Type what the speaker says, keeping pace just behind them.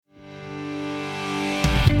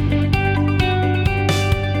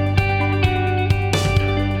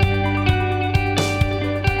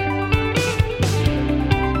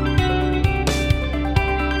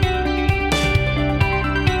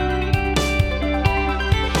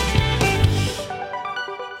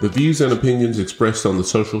The views and opinions expressed on the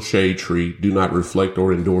Social Shade Tree do not reflect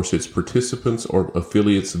or endorse its participants or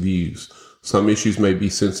affiliates' views. Some issues may be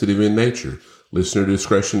sensitive in nature. Listener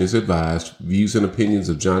discretion is advised. Views and opinions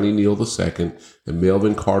of Johnny Neal II and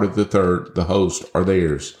Melvin Carter III, the host, are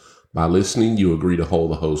theirs. By listening, you agree to hold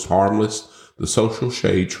the host harmless. The Social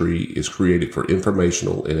Shade Tree is created for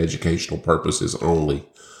informational and educational purposes only.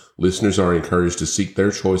 Listeners are encouraged to seek their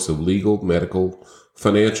choice of legal, medical,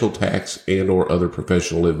 financial, tax, and or other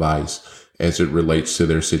professional advice as it relates to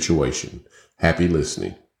their situation. Happy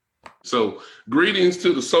listening. So, greetings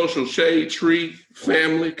to the Social Shade Tree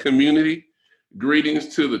family community.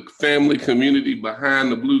 Greetings to the family community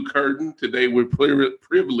behind the blue curtain. Today, we're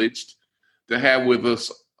privileged to have with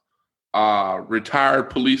us retired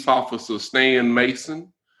police officer Stan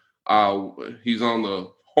Mason. He's on the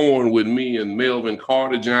horn with me and Melvin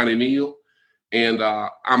Carter, Johnny Neal. And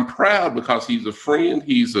I'm proud because he's a friend.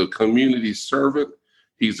 He's a community servant.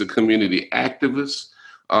 He's a community activist.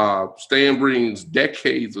 Stan brings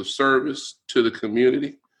decades of service to the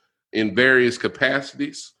community in various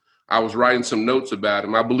capacities. I was writing some notes about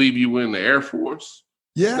him. I believe you were in the Air Force.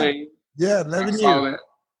 Yeah, Stan. yeah, 11 years.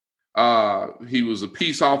 That. He was a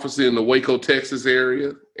peace officer in the Waco, Texas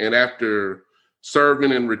area. And after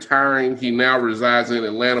serving and retiring, he now resides in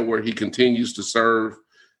Atlanta, where he continues to serve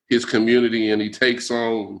his community, and he takes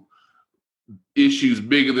on issues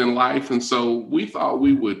bigger than life. And so we thought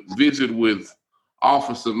we would visit with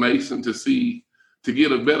Officer Mason to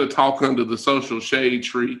get a better talk under the Social Shade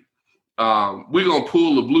Tree. We're going to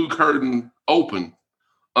pull the blue curtain open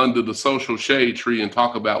under the Social Shade Tree and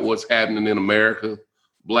talk about what's happening in America,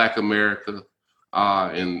 Black America,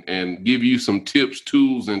 and give you some tips,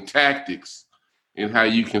 tools, and tactics in how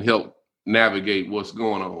you can help navigate what's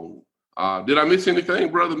going on. Did I miss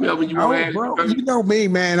anything, Brother Melvin? You want to add anything? You know me,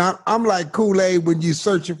 man. I'm like Kool-Aid when you're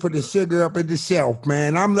searching for the sugar up at the shelf,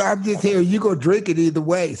 man. I'm just here. You go drink it either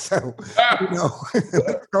way. So,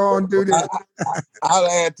 let's go on do this.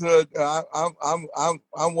 I'll add to it.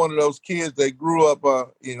 I'm one of those kids that grew up.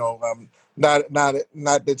 Not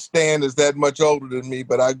that Stan is that much older than me,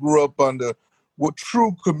 but I grew up under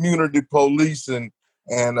true community policing.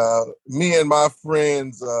 And me and my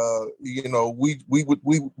friends, we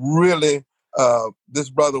really, this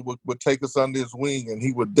brother would take us under his wing, and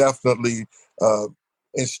he would definitely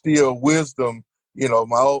instill wisdom.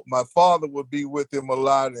 My father would be with him a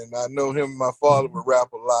lot, and I know him and my father would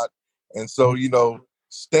rap a lot. And so,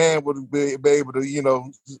 Stan would be able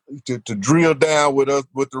to, to drill down with us,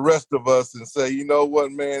 with the rest of us, and say, you know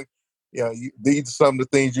what, man, these are some of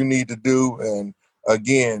the things you need to do. And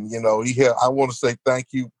again, I want to say thank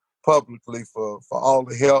you publicly for all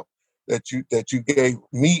the help that you gave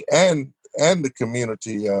me and the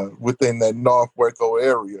community within that North Waco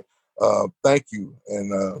area. Thank you,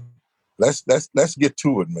 and let's get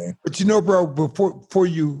to it, man. But bro,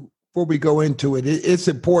 before we go into it, it's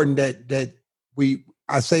important that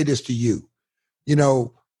I say this to you.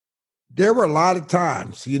 There were a lot of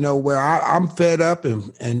times, where I'm fed up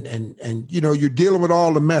and you're dealing with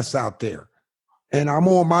all the mess out there. And I'm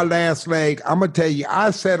on my last leg. I'm going to tell you,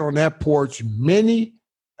 I sat on that porch many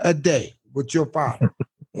a day with your father.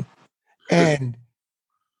 And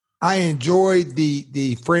I enjoyed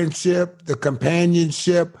the friendship, the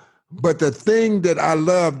companionship. But the thing that I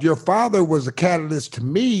loved, your father was a catalyst to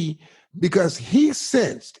me because he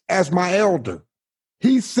sensed, as my elder,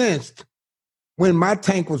 he sensed when my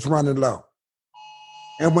tank was running low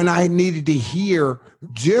and when I needed to hear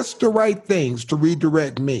just the right things to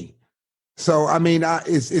redirect me. So, I mean,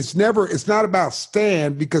 it's not about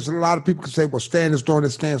Stan, because a lot of people can say, well, Stan is doing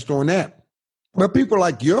this, Stan's doing that. But people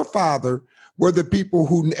like your father were the people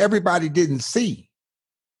who everybody didn't see,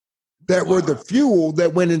 that were the fuel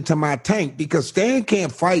that went into my tank, because Stan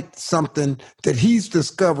can't fight something that he's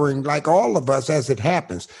discovering, like all of us, as it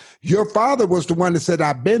happens. Your father was the one that said,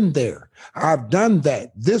 I've been there. I've done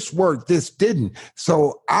that. This worked, this didn't.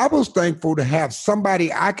 So I was thankful to have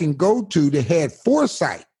somebody I can go to that had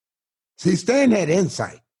foresight. See, Stan had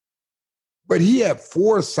insight, but he had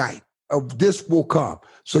foresight of this will come.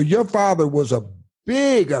 So your father was a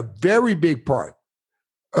very big part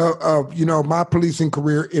of my policing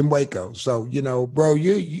career in Waco. So, bro,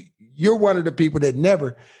 you're one of the people that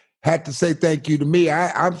never had to say thank you to me.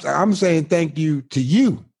 I'm saying thank you to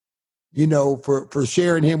you, for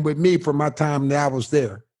sharing him with me for my time that I was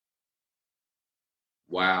there.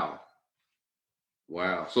 Wow.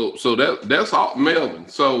 So that's all, Melvin.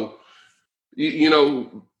 So,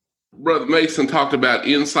 Brother Mason talked about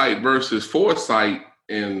insight versus foresight,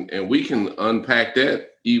 and we can unpack that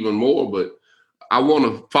even more. But I want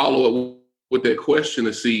to follow up with that question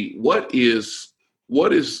to see what is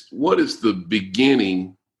the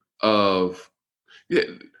beginning of, yeah,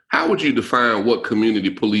 how would you define what community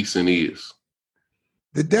policing is?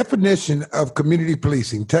 The definition of community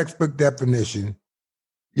policing, textbook definition,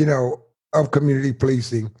 of community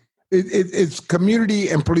policing, it's community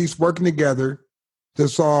and police working together to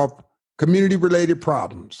solve community-related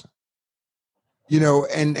problems.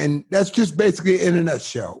 And that's just basically in a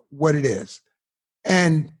nutshell what it is.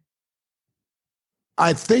 And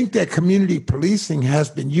I think that community policing has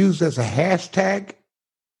been used as a hashtag.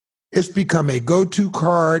 It's become a go-to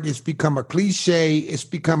card. It's become a cliche. It's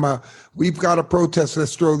become we've got a protest,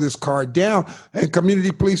 let's throw this card down. And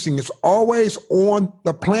community policing is always on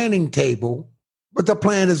the planning table, but the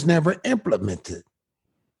plan is never implemented.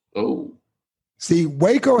 Oh. See,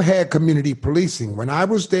 Waco had community policing. When I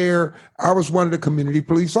was there, I was one of the community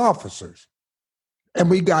police officers, and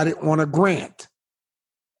we got it on a grant.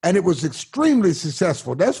 And it was extremely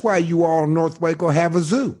successful. That's why you all in North Waco have a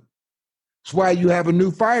zoo. That's why you have a new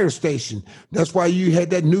fire station. That's why you had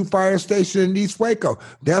that new fire station in East Waco.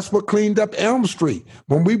 That's what cleaned up Elm Street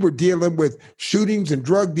when we were dealing with shootings and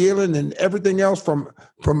drug dealing and everything else from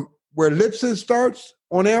where Lipson starts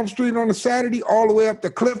on Elm Street on a Saturday all the way up to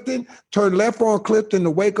Clifton, turn left on Clifton to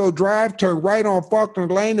Waco Drive, turn right on Faulkner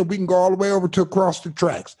Lane, and we can go all the way over to across the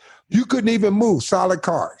tracks. You couldn't even move solid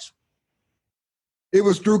cars. It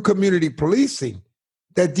was through community policing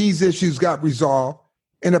that these issues got resolved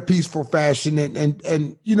in a peaceful fashion, and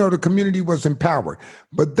the community was empowered.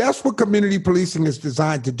 But that's what community policing is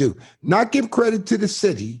designed to do. Not give credit to the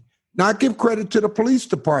city, not give credit to the police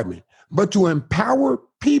department, but to empower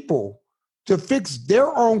people to fix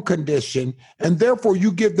their own condition, and therefore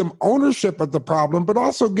you give them ownership of the problem, but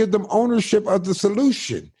also give them ownership of the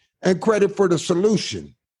solution and credit for the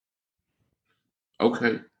solution.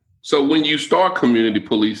 Okay. So when you start community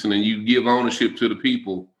policing and you give ownership to the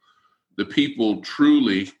people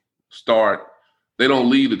truly they don't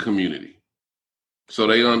leave the community. So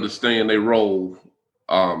they understand their role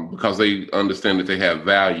because they understand that they have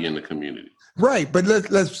value in the community. Right. But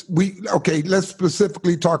let's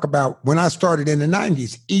specifically talk about when I started in the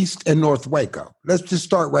 90s, East and North Waco. Let's just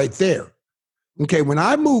start right there. Okay. When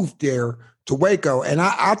I moved there to Waco, and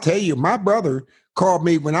I'll tell you, my brother called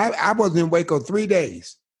me when I was in Waco 3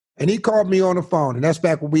 days. And he called me on the phone, and that's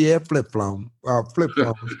back when we had flip phones.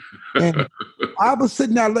 And I was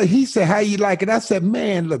sitting there, he said, how you like it? I said,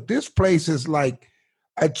 man, look, this place is like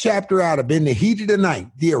a chapter out of In the Heat of the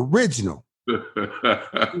Night, the original.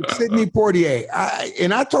 Sidney Poitier.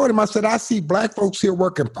 I told him, I said, I see black folks here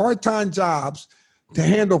working part-time jobs to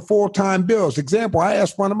handle full-time bills. Example, I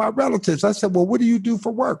asked one of my relatives, I said, well, what do you do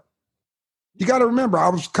for work? You got to remember, I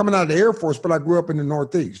was coming out of the Air Force, but I grew up in the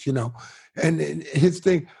Northeast, and his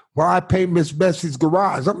thing, well, I paint Miss Bessie's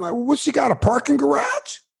garage. I'm like, well, what, she got a parking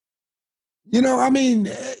garage? So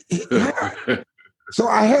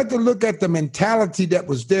I had to look at the mentality that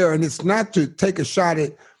was there, and it's not to take a shot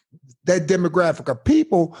at that demographic of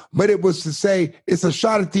people, but it was to say it's a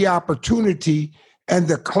shot at the opportunity and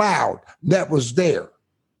the cloud that was there,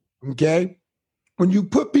 okay? When you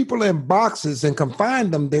put people in boxes and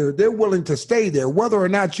confine them there, they're willing to stay there. Whether or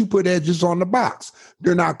not you put edges on the box,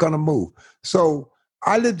 they're not going to move. So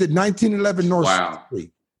I lived at 1911 North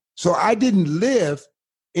Street. So I didn't live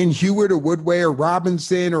in Hewitt or Woodway or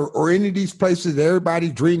Robinson or any of these places that everybody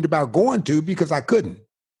dreamed about going to because I couldn't.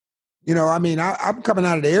 I'm coming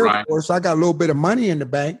out of the Air Force. I got a little bit of money in the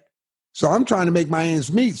bank. So I'm trying to make my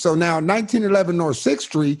ends meet. So now 1911 North 6th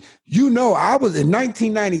Street, I was in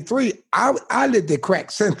 1993, I lived at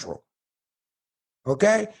Crack Central.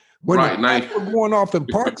 Okay? When the lights were going off in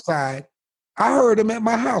Parkside, I heard them at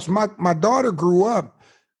my house. My daughter grew up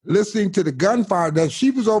listening to the gunfire. That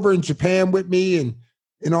she was over in Japan with me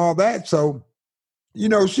and all that. So,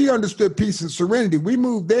 she understood peace and serenity. We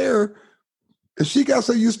moved there, and she got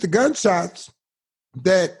so used to gunshots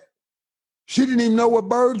that she didn't even know what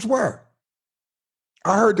birds were.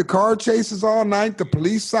 I heard the car chases all night, the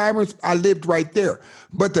police sirens. I lived right there.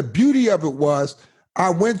 But the beauty of it was I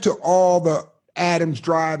went to all the Adams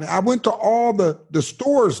Drive. I went to all the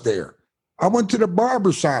stores there. I went to the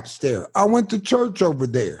barbershops there. I went to church over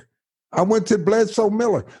there. I went to Bledsoe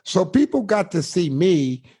Miller. So people got to see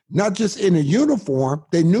me, not just in a uniform.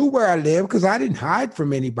 They knew where I lived because I didn't hide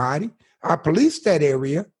from anybody. I policed that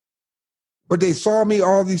area. But they saw me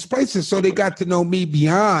all these places, so they got to know me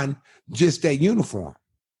beyond just that uniform.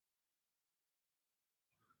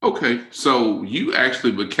 Okay, so you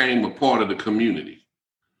actually became a part of the community.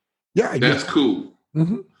 Yeah. That's cool.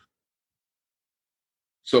 Mm-hmm.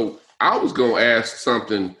 So I was going to ask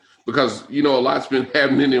something because, a lot's been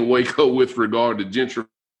happening in Waco with regard to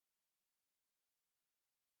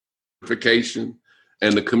gentrification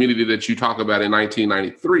and the community that you talk about in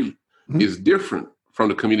 1993 is different from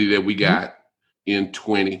the community that we got in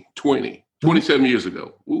 2020, 27 years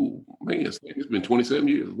ago. Ooh, man, it's been 27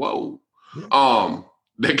 years. Whoa.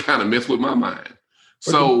 That kind of messed with my mind.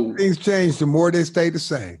 But so things change, the more they stay the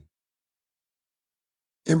same.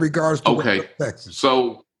 In regards to Texas.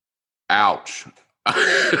 So, ouch.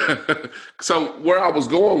 So where I was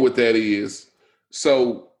going with that is,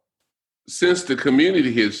 so since the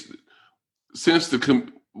community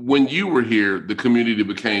when you were here, the community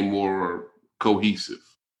became more cohesive.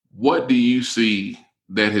 What do you see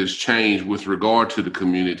that has changed with regard to the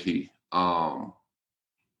community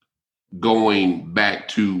going back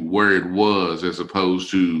to where it was as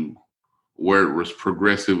opposed to where it was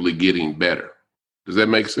progressively getting better? Does that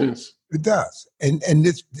make sense? It does. And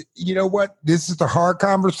this, you know what? This is the hard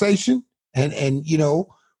conversation. And you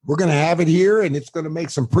know, we're going to have it here, and it's going to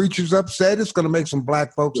make some preachers upset. It's going to make some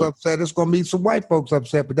black folks upset. It's going to make some white folks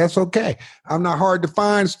upset, but that's okay. I'm not hard to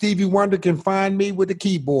find. Stevie Wonder can find me with a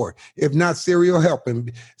keyboard, if not Serial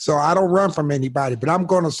helping. So I don't run from anybody, but I'm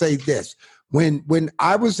going to say this. When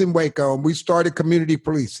I was in Waco and we started community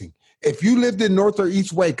policing, if you lived in North or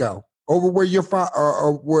East Waco, over where your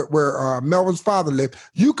where Melvin's father lived,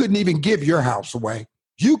 you couldn't even give your house away.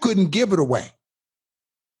 You couldn't give it away.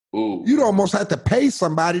 Ooh. You'd almost have to pay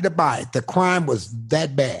somebody to buy it. The crime was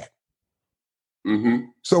that bad. Mm-hmm.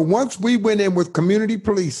 So once we went in with community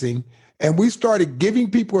policing and we started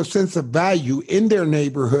giving people a sense of value in their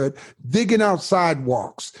neighborhood, digging out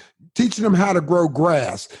sidewalks, teaching them how to grow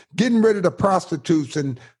grass, getting rid of the prostitutes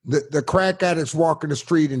and the crack addicts walking the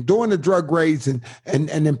street, and doing the drug raids and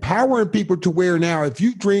empowering people to where now, if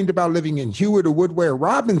you dreamed about living in Hewitt or Woodway or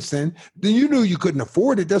Robinson, then you knew you couldn't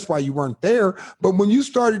afford it. That's why you weren't there. But when you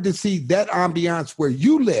started to see that ambiance where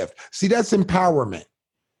you lived, see, that's empowerment.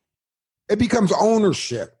 It becomes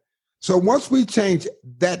ownership. So once we change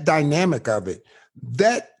that dynamic of it,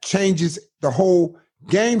 that changes the whole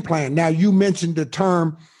game plan. Now, you mentioned the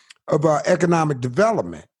term of economic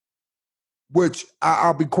development, which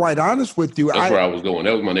I'll be quite honest with you. That's where I was going.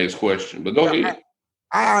 That was my next question, but go ahead.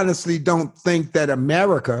 I honestly don't think that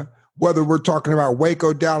America, whether we're talking about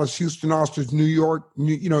Waco, Dallas, Houston, Austin, New York,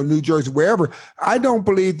 New Jersey, wherever, I don't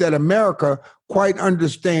believe that America quite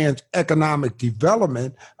understands economic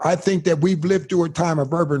development. I think that we've lived through a time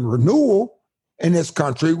of urban renewal in this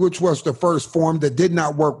country, which was the first form that did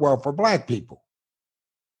not work well for Black people.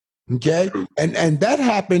 Okay. And that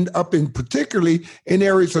happened up in particularly in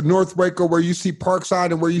areas of North Waco where you see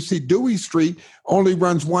Parkside and where you see Dewey Street only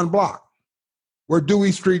runs one block, where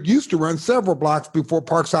Dewey Street used to run several blocks before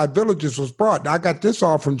Parkside Villages was brought. Now, I got this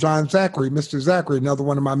all from John Zachary, Mr. Zachary, another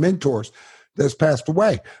one of my mentors that's passed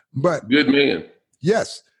away. But good man.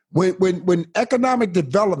 Yes. When economic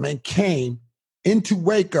development came into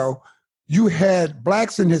Waco, you had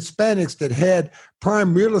Blacks and Hispanics that had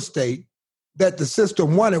prime real estate that the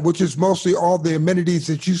system wanted, which is mostly all the amenities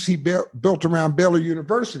that you see built around Baylor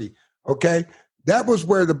University, okay? That was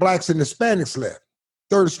where the Blacks and Hispanics lived,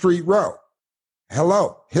 3rd Street Row.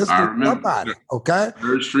 Hello, history, somebody, okay?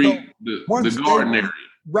 3rd Street, so the garden area.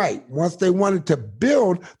 Right. Once they wanted to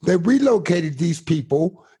build, they relocated these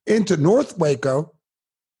people into North Waco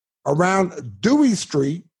around Dewey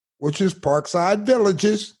Street, which is Parkside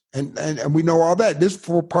Villages, and we know all that. This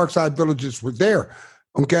before Parkside Villages were there,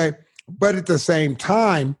 okay? But at the same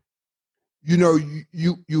time,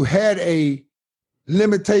 you had a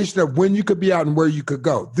limitation of when you could be out and where you could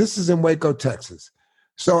go. This is in Waco, Texas.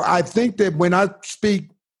 So I think that when I speak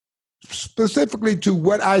specifically to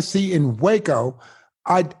what I see in Waco,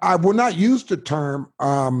 I will not use the term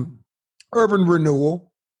urban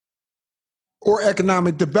renewal or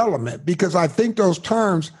economic development, because I think those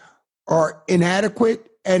terms are inadequate.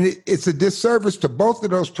 And it's a disservice to both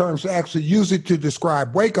of those terms to actually use it to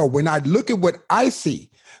describe Waco. When I look at what I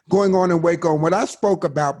see going on in Waco and what I spoke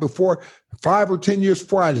about before, 5 or 10 years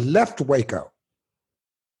before I left Waco,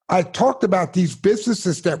 I talked about these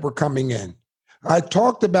businesses that were coming in. I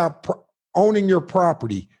talked about owning your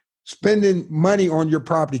property, spending money on your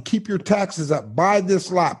property, keep your taxes up, buy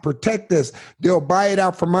this lot, protect this. They'll buy it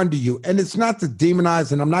out from under you. And it's not to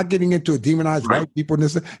demonize, and I'm not getting into a demonize white people in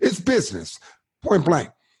this. It's business. Point blank.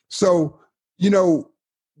 So,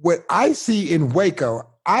 what I see in Waco,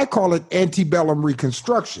 I call it antebellum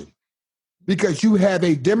reconstruction, because you have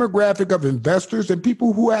a demographic of investors and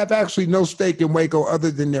people who have actually no stake in Waco other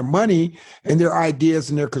than their money and their ideas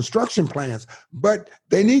and their construction plans. But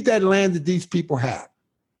they need that land that these people have.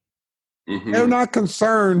 Mm-hmm. They're not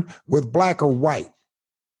concerned with Black or white.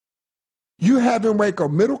 You have in Waco,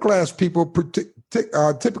 middle-class people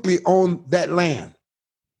typically own that land.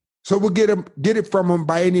 So we'll get it from them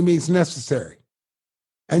by any means necessary.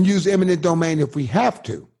 and use eminent domain if we have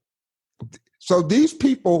to. So these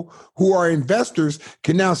people who are investors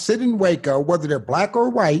can now sit in Waco, whether they're black or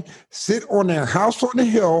white, sit on their house on the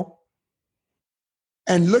hill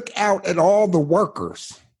and look out at all the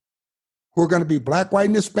workers who are going to be black, white,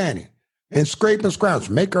 and Hispanic and scrape and scrounge,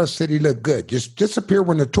 make our city look good. Just disappear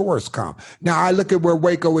when the tourists come. Now, I look at where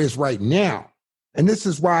Waco is right now. And this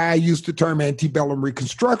is why I use the term antebellum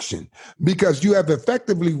reconstruction, because you have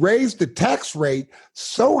effectively raised the tax rate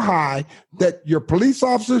so high that your police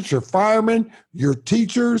officers, your firemen, your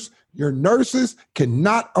teachers, your nurses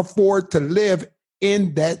cannot afford to live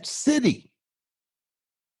in that city.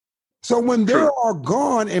 So when they're all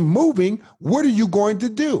gone and moving, what are you going to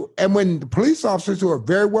do? And when the police officers who are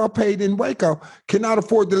very well paid in Waco cannot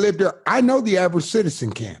afford to live there, I know the average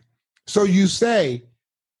citizen can. So you say,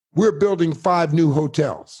 we're building 5 new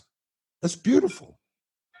hotels. That's beautiful.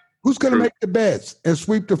 Who's going to make the beds and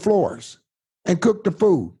sweep the floors and cook the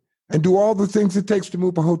food and do all the things it takes to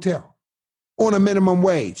move a hotel on a minimum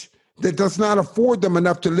wage that does not afford them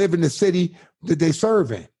enough to live in the city that they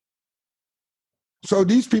serve in? So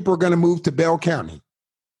these people are going to move to Bell County.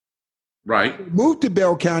 Right. Move to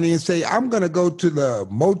Bell County and say, I'm going to go to the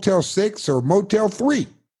Motel 6 or Motel 3.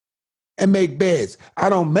 And make beds. I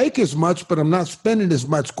don't make as much, but I'm not spending as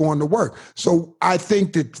much going to work. So I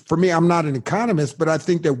think that, for me, I'm not an economist, but I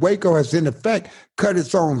think that Waco has in effect cut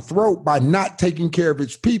its own throat by not taking care of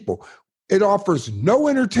its people. It offers no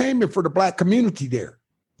entertainment for the black community there,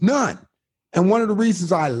 none. And one of the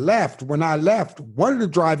reasons I left, one of the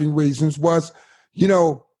driving reasons was,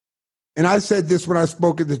 and I said this when I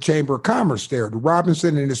spoke at the Chamber of Commerce there, the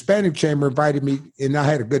Robinson and Hispanic Chamber invited me and I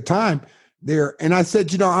had a good time there. And I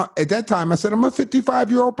said, at that time, I said, I'm a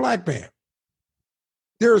 55-year-old black man.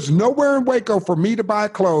 There's nowhere in Waco for me to buy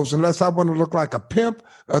clothes unless I want to look like a pimp,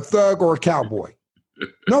 a thug, or a cowboy.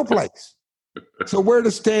 No place. So where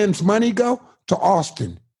does Stan's money go? To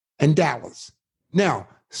Austin and Dallas. Now,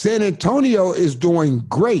 San Antonio is doing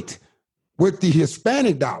great with the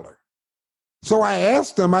Hispanic dollar. So I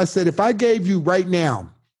asked them, I said, if I gave you right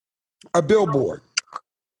now a billboard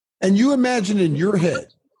and you imagine in your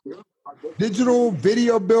head, digital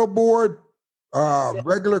video billboard,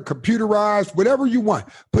 regular computerized, whatever you want.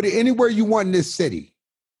 Put it anywhere you want in this city.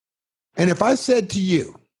 And if I said to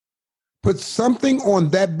you, put something on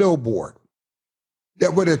that billboard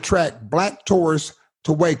that would attract black tourists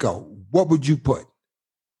to Waco, what would you put?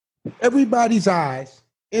 Everybody's eyes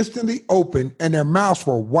instantly opened and their mouths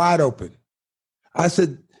were wide open. I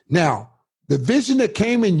said, now, the vision that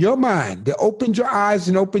came in your mind, that opened your eyes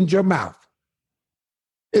and opened your mouth,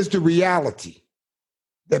 is the reality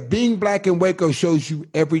that being black in Waco shows you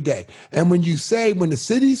every day. And when the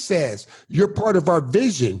city says you're part of our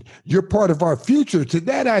vision, you're part of our future, to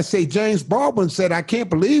that I say, James Baldwin said, I can't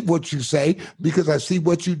believe what you say because I see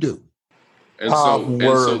what you do. And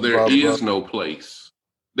so there is no place.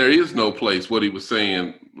 There is no place, what he was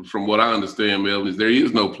saying, from what I understand, Mel, is there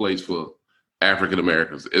is no place for African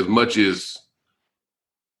Americans, as much as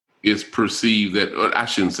it's perceived that, or I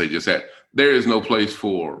shouldn't say just that, there is no place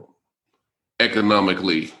for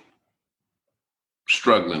economically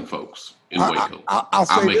struggling folks in Waco.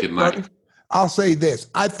 I'll say this.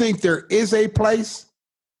 I think there is a place,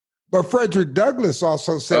 but Frederick Douglass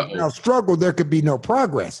also said, now struggle, there could be no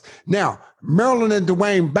progress. Now, Marilyn and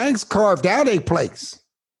Dwayne Banks carved out a place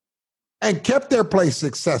and kept their place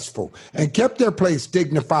successful and kept their place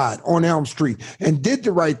dignified on Elm Street and did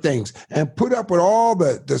the right things and put up with all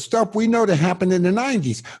the stuff we know that happened in the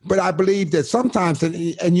 90s. But I believe that sometimes,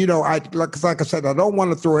 like I said, I don't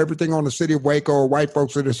want to throw everything on the city of Waco or white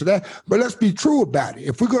folks or this or that, but let's be true about it.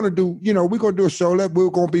 If we're going to do, we're going to do a show, we're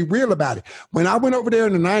going to be real about it. When I went over there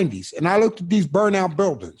in the 90s and I looked at these burnout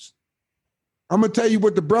buildings, I'm going to tell you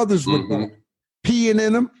what the brothers were doing. Peeing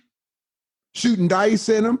in them, shooting dice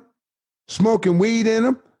in them, smoking weed in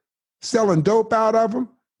them, selling dope out of them,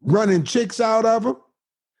 running chicks out of them.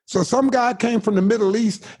 So some guy came from the Middle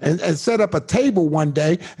East and set up a table one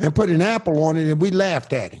day and put an apple on it, and we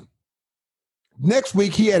laughed at him. Next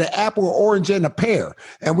week, he had an apple, orange, and a pear,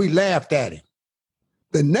 and we laughed at him.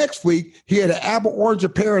 The next week, he had an apple, orange, a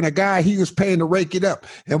pear, and a guy he was paying to rake it up,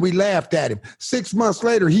 and we laughed at him. 6 months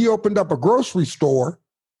later, he opened up a grocery store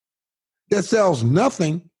that sells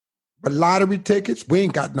nothing but lottery tickets. We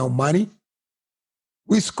ain't got no money.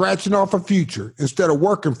 We scratching off a future instead of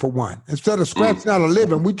working for one. Instead of scratching out a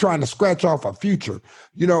living, we trying to scratch off a future.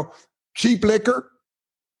 Cheap liquor,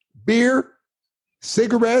 beer,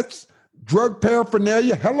 cigarettes, drug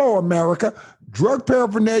paraphernalia. Hello, America. Drug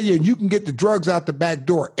paraphernalia, and you can get the drugs out the back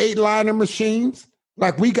door. 8-liner machines,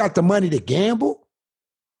 like we got the money to gamble.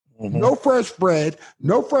 no fresh bread,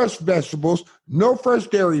 no fresh vegetables, no fresh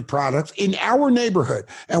dairy products in our neighborhood.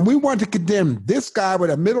 And we want to condemn this guy with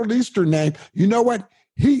a Middle Eastern name. You know what?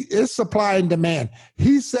 He is supply and demand.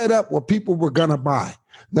 He set up what people were going to buy.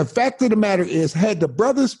 The fact of the matter is, had the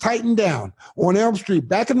brothers tightened down on Elm Street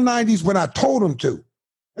back in the 90s when I told them to,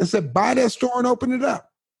 and said, buy that store and open it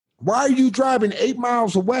up. Why are you driving 8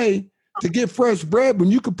 miles away to get fresh bread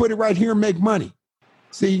when you could put it right here and make money?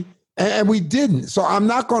 See, and we didn't. So I'm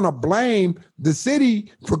not going to blame the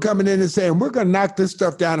city for coming in and saying, we're going to knock this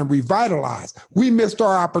stuff down and revitalize. We missed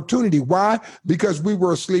our opportunity. Why? Because we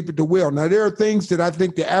were asleep at the wheel. Now, there are things that I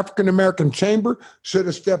think the African-American Chamber should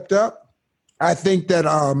have stepped up. I think that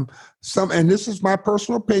and this is my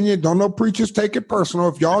personal opinion, don't know preachers take it personal.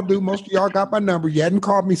 If y'all do, most of y'all got my number. You hadn't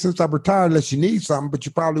called me since I retired unless you need something, but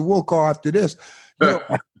you probably will call after this. You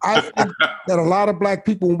know, I think that a lot of black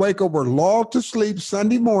people in Waco were lulled to sleep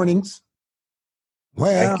Sunday mornings.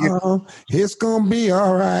 Well, it's going to be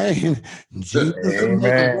all right. Jesus will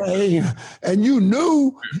make a way. And you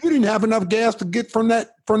knew you didn't have enough gas to get from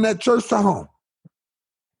that church to home.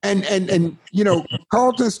 And you know,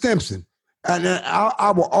 Carlton Stimson, and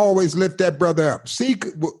I will always lift that brother up. See,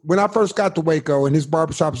 when I first got to Waco and his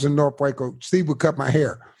barbershop was in North Waco, Steve would cut my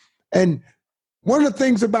hair. And one of the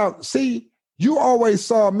things about you always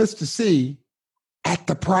saw Mr. C at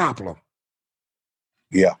the problem.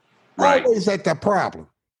 Yeah. Right. Always at the problem.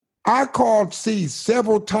 I called C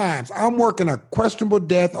several times. I'm working a questionable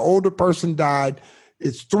death. An older person died.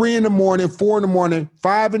 It's 3 a.m, 4 a.m,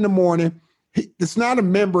 5 a.m. It's not a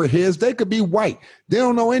member of his. They could be white. They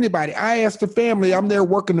don't know anybody. I asked the family. I'm there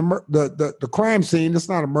working the crime scene. It's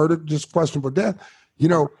not a murder, just questionable death. You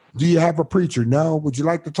know, do you have a preacher? No. Would you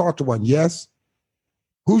like to talk to one? Yes.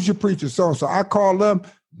 Who's your preacher? So I call them.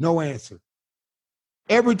 No answer.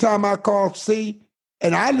 Every time I call C,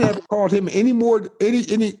 and I never called him any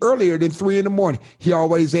earlier than 3 a.m, he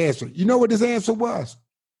always answered. You know what his answer was?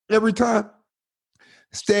 Every time?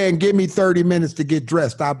 Stan, give me 30 minutes to get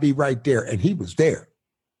dressed. I'll be right there. And he was there.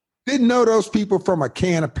 Didn't know those people from a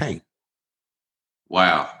can of paint.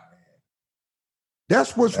 Wow.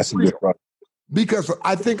 That's real. Because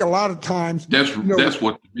I think a lot of times that's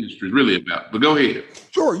what the ministry is really about. But go ahead.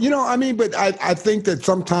 Sure. You know, I mean, but I think that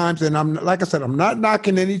sometimes, and I'm like I said, I'm not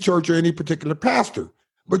knocking any church or any particular pastor,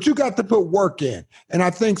 but you got to put work in. And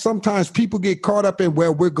I think sometimes people get caught up in,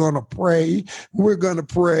 well, we're going to pray. We're going to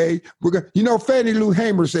pray. You know, Fannie Lou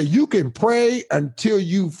Hamer said, you can pray until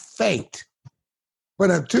you faint. But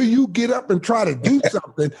until you get up and try to do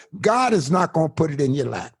something, God is not going to put it in your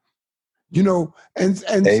lap. You know, and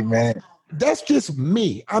amen. That's just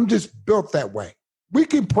me. I'm just built that way. We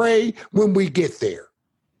can pray when we get there.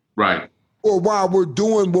 Right. Or while we're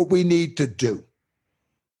doing what we need to do.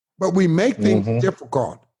 But we make things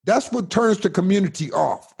difficult. That's what turns the community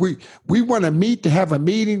off. We want to meet to have a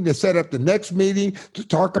meeting, to set up the next meeting, to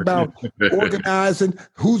talk about organizing,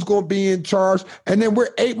 who's going to be in charge. And then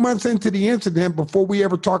we're 8 months into the incident before we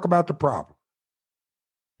ever talk about the problem.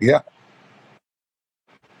 Yeah.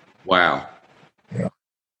 Wow. Yeah.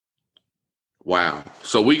 Wow.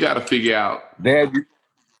 So we got to figure out. Dad,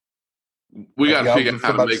 we got to figure out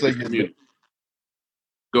how to make the community.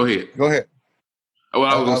 Go ahead. Go ahead. Well,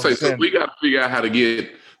 I was going to say, so we got to figure out how to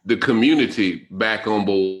get the community back on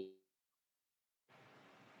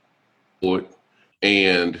board.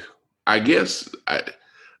 And I guess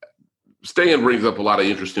Stan brings up a lot of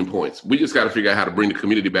interesting points. We just got to figure out how to bring the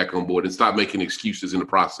community back on board and stop making excuses in the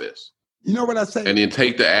process. You know what I say? And then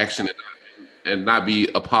take the action and not be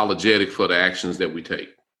apologetic for the actions that we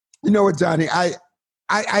take. You know what, Johnny?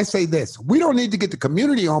 I say this. We don't need to get the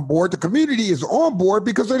community on board. The community is on board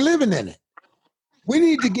because they're living in it. We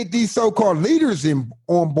need to get these so-called leaders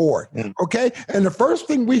on board, okay? And the first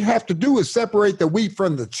thing we have to do is separate the wheat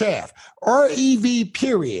from the chaff. REV,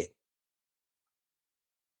 period.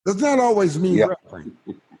 Does not always mean reverend.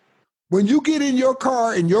 When you get in your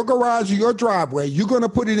car, in your garage or your driveway, you're going to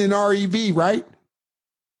put it in REV, right?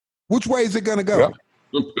 Which way is it going to go?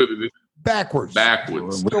 Yep. Backwards.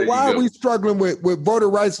 So why are we struggling with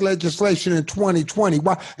voter rights legislation in 2020?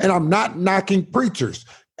 Why? And I'm not knocking preachers.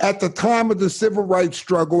 At the time of the civil rights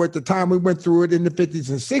struggle, at the time we went through it in the 50s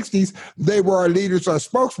and 60s, they were our leaders, our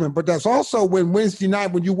spokesmen. But that's also when Wednesday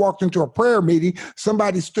night, when you walked into a prayer meeting,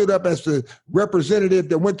 somebody stood up as the representative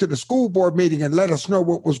that went to the school board meeting and let us know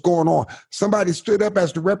what was going on. Somebody stood up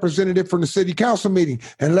as the representative from the city council meeting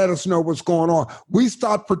and let us know what's going on. We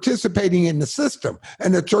stopped participating in the system,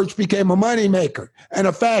 and the church became a moneymaker and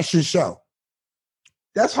a fashion show.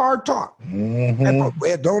 That's hard talk. And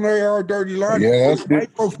don't air our dirty laundry. Yeah,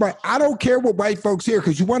 white folks, I don't care what white folks hear,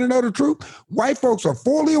 because you want to know the truth? White folks are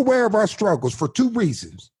fully aware of our struggles for two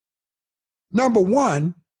reasons. Number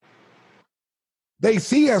one, they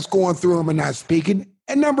see us going through them and not speaking.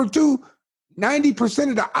 And number two, 90%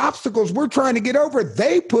 of the obstacles we're trying to get over,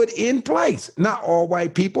 they put in place. Not all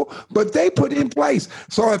white people, but they put in place.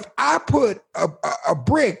 So if I put a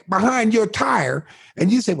brick behind your tire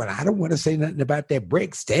and you say, well, I don't want to say nothing about that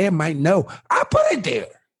brick, Stan might know. I put it there.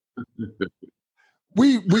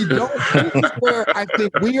 We don't. This is where I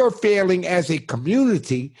think we are failing as a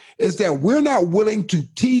community, is that we're not willing to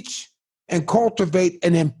teach and cultivate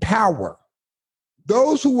and empower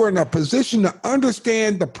those who are in a position to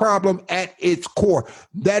understand the problem at its core.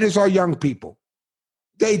 That is our young people.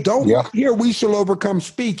 They don't hear "we shall overcome"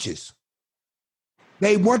 speeches.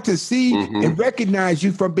 They want to see and recognize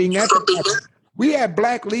you from being at the. We have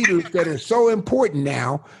black leaders that are so important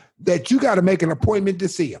now that you got to make an appointment to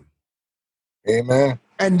see them. Amen.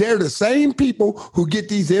 And they're the same people who get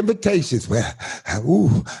these invitations. Well,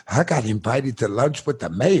 I got invited to lunch with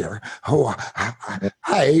the mayor. Oh,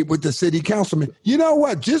 I ate with the city councilman. You know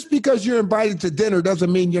what? Just because you're invited to dinner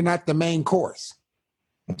doesn't mean you're not the main course.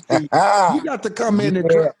 You got to come in and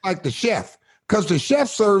dress like the chef, because the chef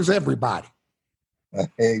serves everybody.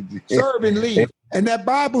 Serve and leave. And that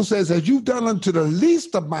Bible says, as you've done unto the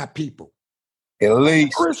least of my people. At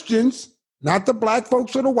least. Christians, not the black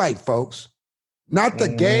folks or the white folks. Not the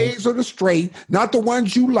gays or the straight, not the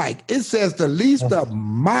ones you like. It says the least of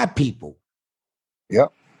my people.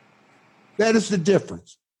 Yep. That is the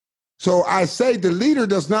difference. So I say the leader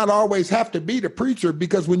does not always have to be the preacher,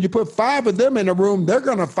 because when you put 5 of them in a room, they're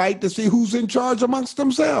going to fight to see who's in charge amongst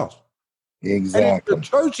themselves. Exactly. And if the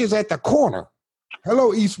church is at the corner,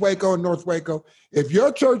 hello, East Waco and North Waco, if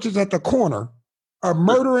your church is at the corner of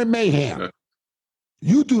murder and mayhem,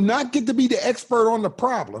 you do not get to be the expert on the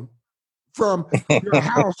problem from your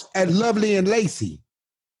house at Lovely and Lacey.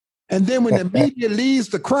 And then when the media leaves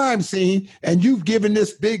the crime scene and you've given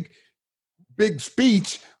this big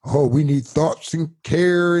speech, oh, we need thoughts and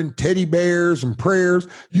care and teddy bears and prayers.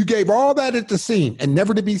 You gave all that at the scene and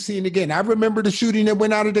never to be seen again. I remember the shooting that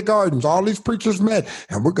went out of the Gardens. All these preachers met,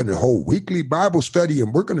 and we're going to hold weekly Bible study,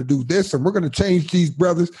 and we're going to do this, and we're going to change these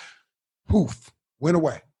brothers. Poof, went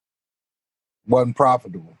away. Wasn't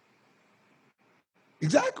profitable.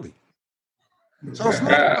 Exactly. So it's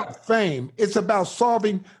not about fame. It's about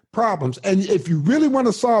solving problems. And if you really want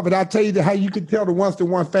to solve it, I'll tell you how you can tell the ones that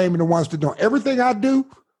want fame and the ones that don't. Everything I do,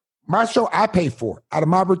 my show, I pay for out of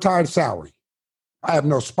my retired salary. I have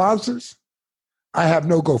no sponsors. I have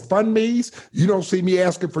no GoFundMes. You don't see me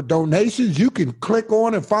asking for donations. You can click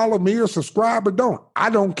on and follow me or subscribe or don't. I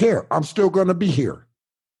don't care. I'm still going to be here.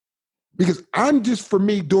 Because I'm just, for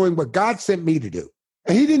me, doing what God sent me to do.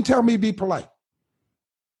 And he didn't tell me to be polite.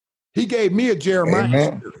 He gave me a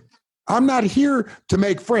Jeremiah spirit. I'm not here to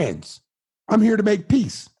make friends. I'm here to make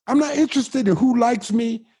peace. I'm not interested in who likes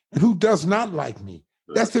me and who does not like me.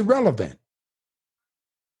 That's irrelevant.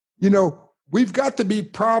 You know, we've got to be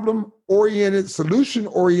problem-oriented,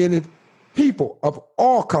 solution-oriented people of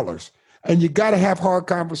all colors. And you got to have hard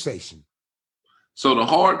conversation. So the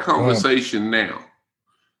hard conversation now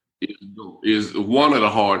is one of the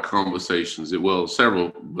hard conversations. Well,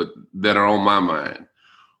 several, but that are on my mind.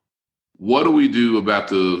 What do we do about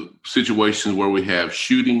the situations where we have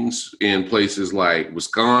shootings in places like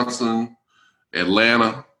Wisconsin,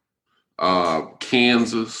 Atlanta,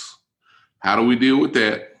 Kansas? How do we deal with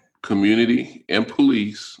that? Community and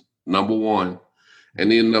police, number one.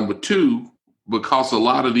 And then number two, because a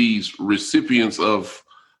lot of these recipients of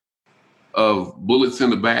bullets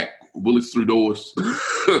in the back, bullets through doors,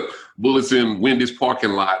 bullets in Wendy's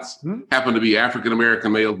parking lots happen to be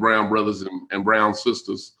African-American males, brown brothers and brown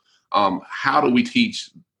sisters. How do we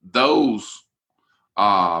teach those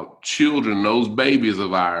children, those babies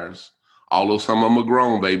of ours, although some of them are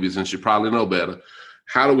grown babies and should probably know better,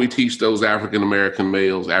 how do we teach those African-American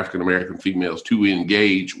males, African-American females to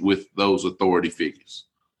engage with those authority figures?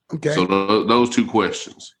 Okay. So those two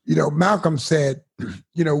questions. You know, Malcolm said,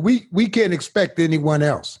 you know, we can't expect anyone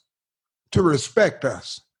else to respect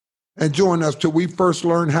us and join us till we first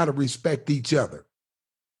learn how to respect each other.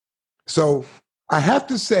 So I have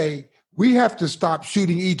to say, we have to stop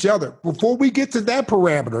shooting each other. Before we get to that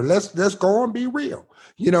parameter, let's go and be real.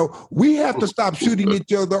 You know, we have to stop shooting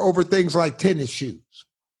each other over things like tennis shoes.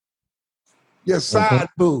 Your side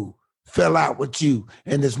boo fell out with you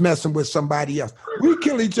and is messing with somebody else. We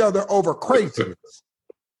kill each other over craziness.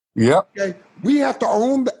 Yep. Okay? We have to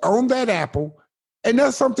own that apple. And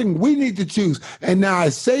that's something we need to choose. And now I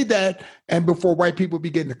say that, and before white people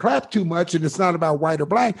begin to clap too much, and it's not about white or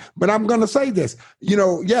black, but I'm going to say this. You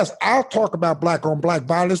know, yes, I'll talk about black on black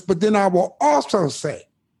violence, but then I will also say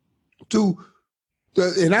to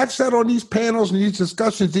And I've said on these panels and these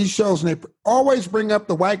discussions, these shows, and they always bring up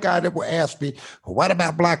the white guy that will ask me, well, what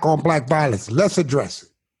about black on black violence? Let's address it.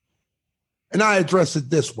 And I address it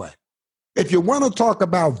this way. If you want to talk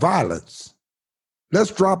about violence,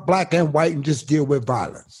 let's drop black and white and just deal with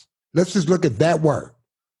violence. Let's just look at that word,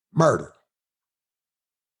 murder.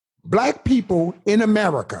 Black people in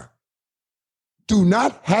America do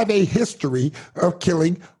not have a history of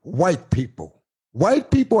killing white people.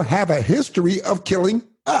 White people have a history of killing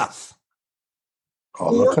us,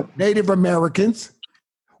 or Native Americans,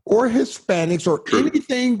 or Hispanics, or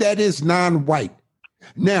anything that is non-white.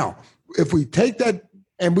 Now, if we take that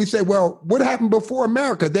and we say, well, what happened before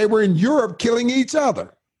America? They were in Europe killing each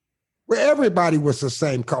other, where everybody was the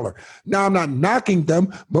same color. Now, I'm not knocking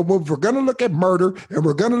them, but if we're going to look at murder, and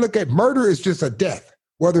we're going to look at murder as just a death,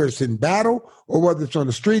 whether it's in battle or whether it's on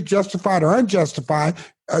the street, justified or unjustified,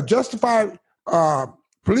 justified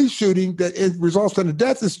police shooting that it results in a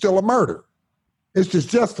death is still a murder. It's just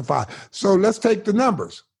justified. So let's take the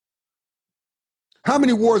numbers. How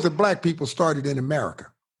many wars have black people started in America?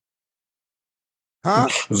 Huh?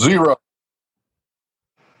 Zero.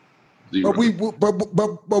 But we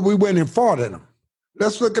went and fought in them.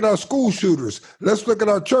 Let's look at our school shooters. Let's look at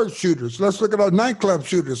our church shooters. Let's look at our nightclub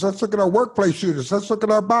shooters. Let's look at our workplace shooters. Let's look at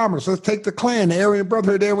our bombers. Let's take the Klan, the Aryan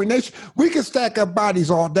Brotherhood, the Aryan Nation. We can stack up bodies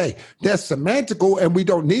all day. That's semantical, and we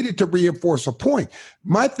don't need it to reinforce a point.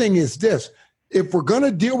 My thing is this. If we're going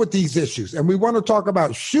to deal with these issues and we want to talk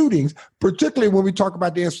about shootings, particularly when we talk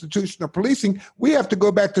about the institution of policing, we have to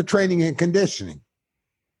go back to training and conditioning.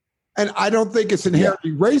 And I don't think it's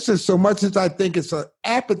inherently racist so much as I think it's an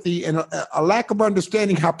apathy and a lack of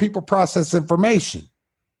understanding how people process information.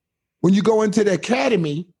 When you go into the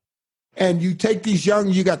academy and you take these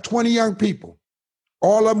you got 20 young people,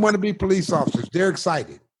 all of them want to be police officers. They're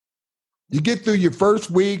excited. You get through your first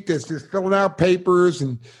week that's just filling out papers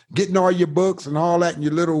and getting all your books and all that in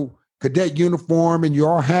your little cadet uniform, and you're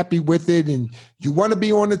all happy with it, and you want to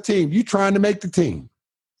be on the team. You're trying to make the team.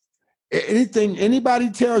 Anything anybody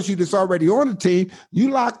tells you that's already on the team, you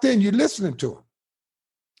locked in, you're listening to them.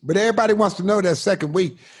 But everybody wants to know that second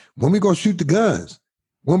week, when we going to shoot the guns?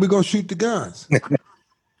 When we going to shoot the guns?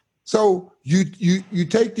 So you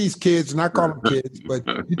take these kids, and I call them kids, but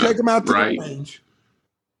you take them out to the range.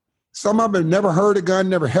 Some of them have never heard a gun,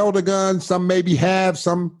 never held a gun. Some maybe have,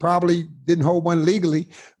 some probably didn't hold one legally,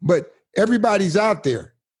 but everybody's out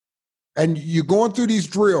there. And you're going through these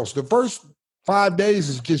drills. The first 5 days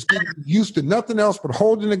is just getting used to nothing else but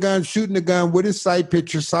holding the gun, shooting the gun with his sight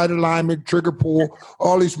picture, sight alignment, trigger pull,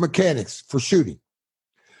 all these mechanics for shooting.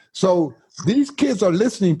 So these kids are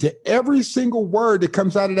listening to every single word that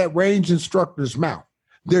comes out of that range instructor's mouth.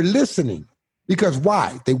 They're listening because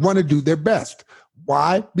why? They want to do their best.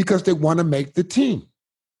 Why? Because they want to make the team.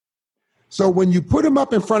 So when you put them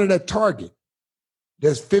up in front of that target,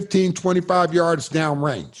 that's 15, 25 yards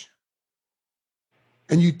downrange,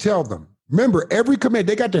 and you tell them, remember, every command,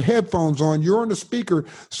 they got their headphones on, you're on the speaker,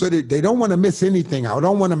 so that they don't want to miss anything. I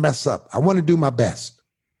don't want to mess up. I want to do my best.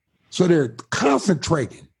 So they're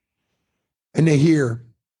concentrating. And they hear,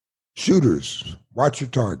 shooters, watch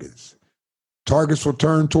your targets. Targets will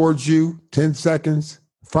turn towards you, 10 seconds,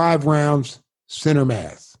 5 rounds, center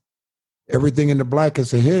mass. Everything in the black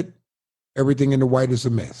is a hit. Everything in the white is a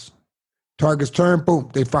miss. Targets turn, boom,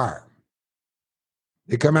 they fire.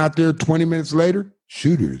 They come out there 20 minutes later,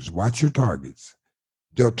 shooters, watch your targets.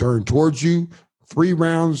 They'll turn towards you, 3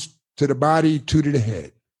 rounds to the body, 2 to the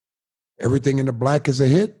head. Everything in the black is a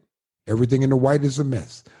hit. Everything in the white is a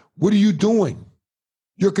miss. What are you doing?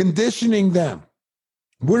 You're conditioning them.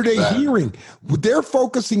 What are they hearing? They're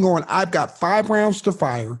focusing on, I've got 5 rounds to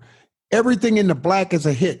fire. Everything in the black is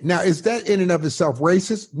a hit. Now, is that in and of itself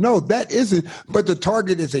racist? No, that isn't. But the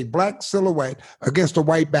target is a black silhouette against a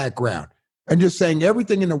white background. And just saying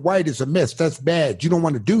everything in the white is a miss. That's bad. You don't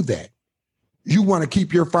want to do that. You want to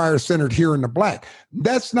keep your fire centered here in the black.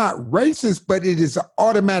 That's not racist, but it is an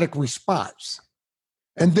automatic response.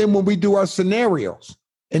 And then when we do our scenarios,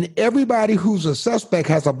 and everybody who's a suspect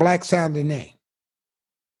has a black sounding name.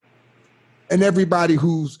 And everybody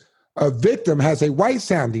who's a victim has a white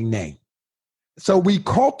sounding name. So we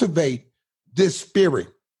cultivate this spirit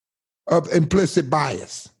of implicit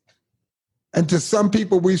bias. And to some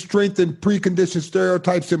people, we strengthen preconditioned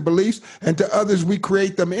stereotypes and beliefs, and to others, we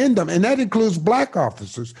create them in them. And that includes black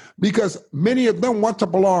officers, because many of them want to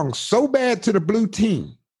belong so bad to the blue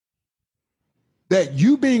team that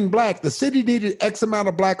you being black, the city needed X amount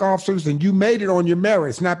of black officers, and you made it on your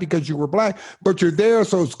merits, not because you were black, but you're there,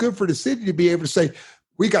 so it's good for the city to be able to say,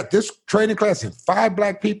 We got this training class and 5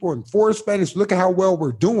 black people and 4 Hispanics. Look at how well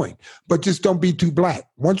we're doing. But just don't be too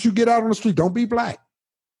black. Once you get out on the street, don't be black.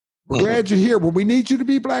 We're glad you're here. When we need you to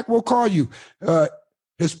be black, we'll call you.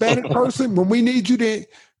 Hispanic person, when we need you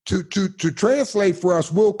to translate for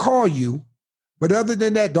us, we'll call you. But other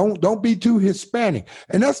than that, don't be too Hispanic.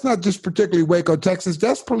 And that's not just particularly Waco, Texas.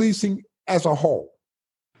 That's policing as a whole.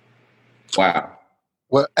 Wow.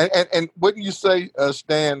 Well, and wouldn't you say,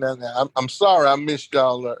 Stan? I'm sorry I missed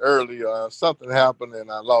y'all earlier. Something happened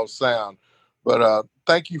and I lost sound. But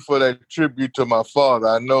thank you for that tribute to my father.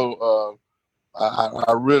 I know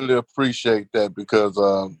I really appreciate that because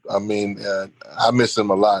I miss him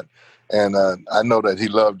a lot, and I know that he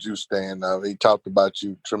loved you, Stan. He talked about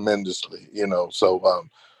you tremendously. So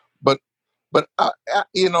but I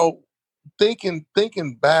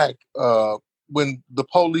thinking back. When the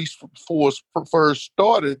police force first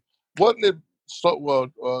started, wasn't it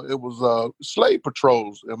it was slave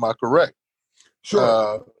patrols, am I correct?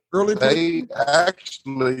 Sure. They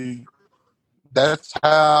actually, that's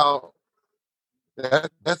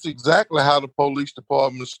exactly how the police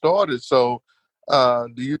department started. So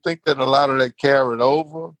do you think that a lot of that carried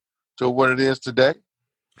over to what it is today?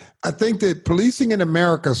 I think that policing in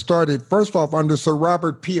America started, first off, under Sir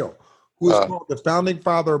Robert Peel, who is called the founding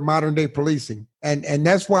father of modern day policing. And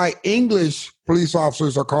that's why English police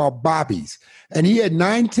officers are called bobbies. And he had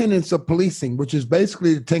 9 tenets of policing, which is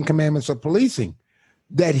basically the 10 commandments of policing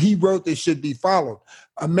that he wrote that should be followed.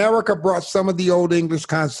 America brought some of the old English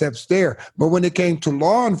concepts there. But when it came to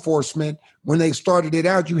law enforcement, when they started it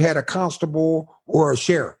out, you had a constable or a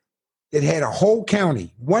sheriff that had a whole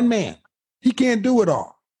county, one man. He can't do it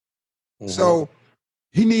all. Mm-hmm. So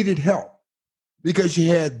he needed help. Because you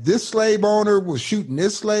had this slave owner was shooting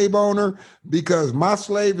this slave owner because my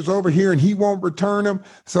slave is over here and he won't return him.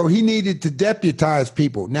 So he needed to deputize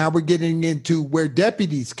people. Now we're getting into where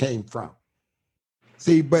deputies came from.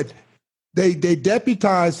 See, but they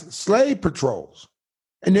deputized slave patrols,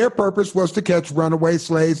 and their purpose was to catch runaway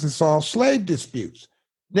slaves and solve slave disputes.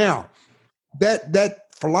 Now, that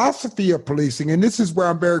philosophy of policing, and this is where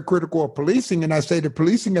I'm very critical of policing, and I say that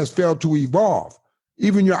policing has failed to evolve.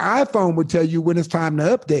 Even your iPhone would tell you when it's time to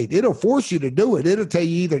update. It'll force you to do it. It'll tell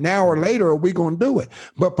you either now or later, or we're going to do it.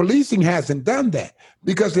 But policing hasn't done that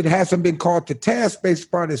because it hasn't been called to task based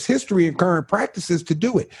upon its history and current practices to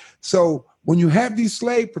do it. So when you have these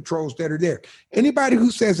slave patrols that are there, anybody who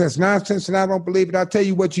says that's nonsense and I don't believe it, I'll tell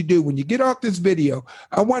you what you do. When you get off this video,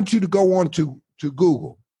 I want you to go on to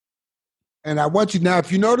Google. And I want you now,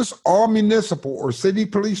 if you notice all municipal or city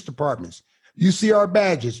police departments, you see our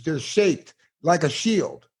badges. They're shaped like a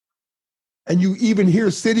shield. And you even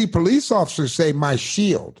hear city police officers say, my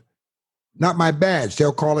shield, not my badge.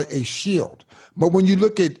 They'll call it a shield. But when you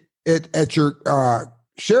look at your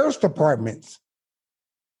sheriff's departments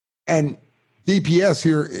and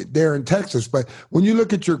DPS there in Texas, but when you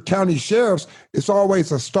look at your county sheriffs, it's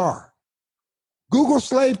always a star. Google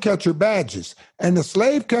slave catcher badges, and the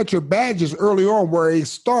slave catcher badges early on were a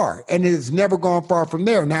star, and it has never gone far from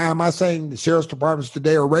there. Now, am I saying the sheriff's departments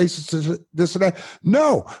today are racist, this or that?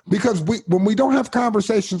 No, because when we don't have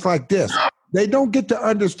conversations like this, they don't get to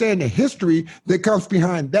understand the history that comes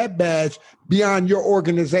behind that badge beyond your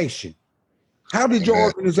organization. How did your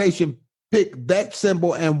organization pick that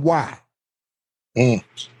symbol and why?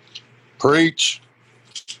 Preach.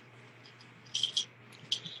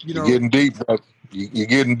 You're getting deep, brother. You're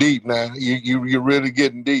getting deep now. You're really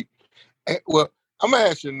getting deep. Well, I'm going to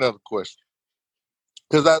ask you another question.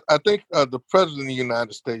 Because I think the president of the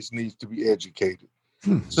United States needs to be educated.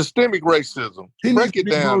 Systemic racism. Break it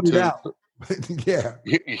down to yeah.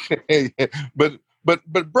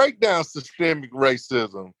 But break down systemic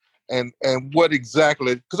racism and what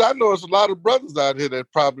exactly, because I know there's a lot of brothers out here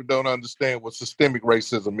that probably don't understand what systemic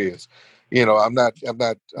racism is. You know, I'm not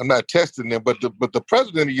testing them, but the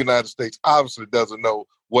president of the United States obviously doesn't know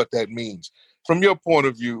what that means. From your point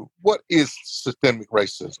of view, what is systemic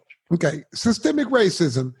racism? Okay, systemic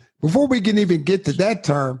racism, before we can even get to that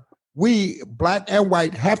term, we, black and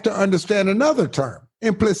white, have to understand another term,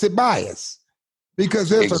 implicit bias. Because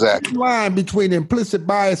there's a thin line between implicit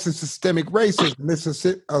bias and systemic racism. It's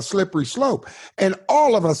a slippery slope. And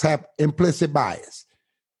all of us have implicit bias.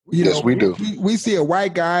 Yes, we do. We see a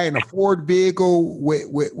white guy in a Ford vehicle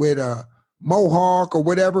with a Mohawk or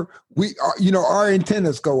whatever. Our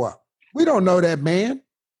antennas go up. We don't know that man.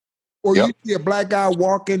 Or you see a black guy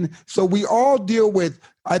walking. So we all deal with,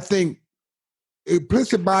 I think,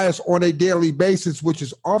 implicit bias on a daily basis, which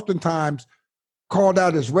is oftentimes called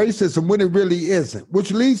out as racism when it really isn't,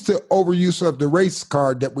 which leads to overuse of the race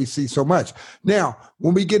card that we see so much. Now,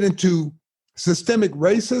 when we get into systemic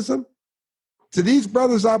racism, To these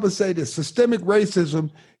brothers, I would say that systemic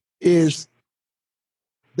racism is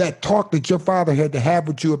that talk that your father had to have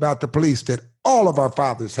with you about the police that all of our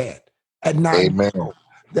fathers had at 9 Amen. years old,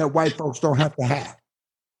 that white folks don't have to have.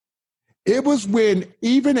 It was when,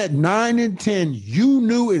 even at 9 and 10, you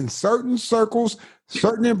knew in certain circles,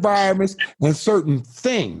 certain environments, and certain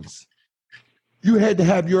things, you had to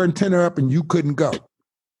have your antenna up and you couldn't go.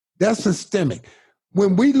 That's systemic.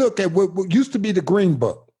 When we look at what used to be the Green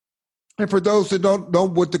Book, and for those that don't know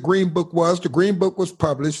what the Green Book was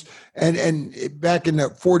published and back in the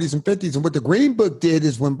 40s and 50s. And what the Green Book did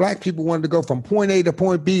is when black people wanted to go from point A to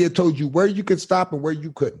point B, it told you where you could stop and where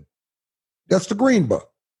you couldn't. That's the Green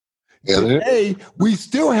Book. Yeah. Today, we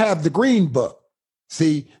still have the Green Book.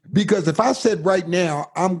 See, because if I said right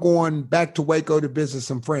now, I'm going back to Waco to visit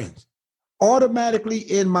some friends, automatically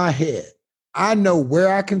in my head, I know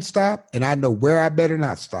where I can stop and I know where I better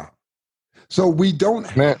not stop. So we don't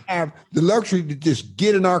have the luxury to just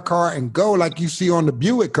get in our car and go like you see on the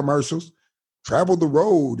Buick commercials, travel the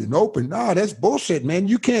road and open. No, that's bullshit, man.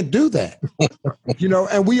 You can't do that.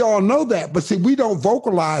 And we all know that. But see, we don't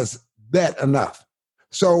vocalize that enough.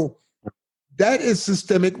 So that is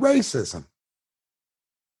systemic racism.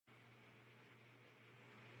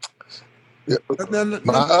 Yeah.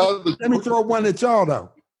 Let me throw one at y'all,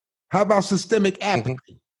 though. How about systemic apathy?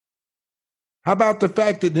 Mm-hmm. How about the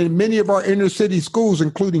fact that in many of our inner city schools,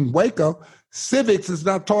 including Waco, civics is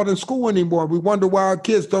not taught in school anymore? We wonder why our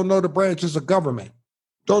kids don't know the branches of government,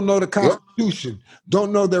 don't know the Constitution,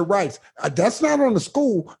 don't know their rights. That's not on the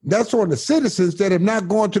school. That's on the citizens that have not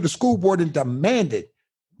gone to the school board and demanded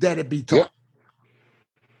that it be taught.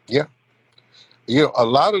 Yeah. A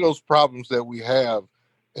lot of those problems that we have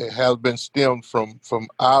have been stemmed from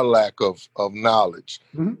our lack of knowledge,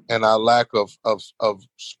 mm-hmm. and our lack of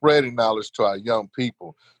spreading knowledge to our young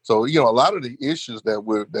people. So, a lot of the issues that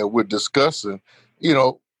we're discussing,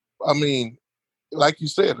 I mean, like you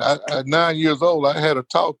said, at 9 years old, I had a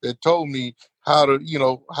talk that told me how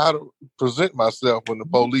to present myself when the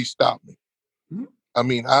police stopped me. Mm-hmm. I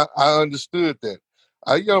mean, I understood that.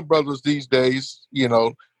 Our young brothers these days,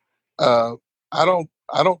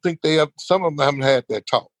 I don't think some of them haven't had that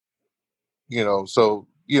talk, so,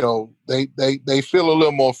 they feel a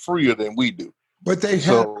little more freer than we do. But they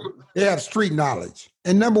have street knowledge.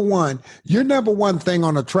 And your number one thing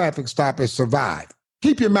on a traffic stop is survive.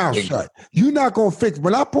 Keep your mouth shut. You're not going to fix it.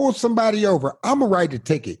 When I pull somebody over, I'm going to write a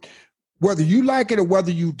ticket, whether you like it or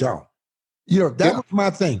whether you don't. That was my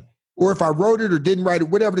thing. Or if I wrote it or didn't write it,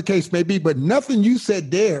 whatever the case may be, but nothing you said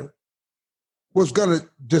there was going to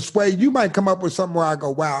dissuade. You might come up with something where I go,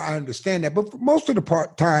 wow, I understand that. But for most of the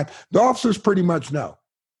time, the officers pretty much know.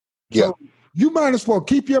 Yeah. So you might as well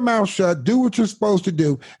keep your mouth shut, do what you're supposed to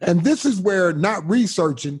do. And this is where not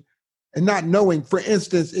researching and not knowing, for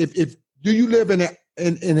instance, if do you live in a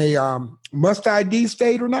must ID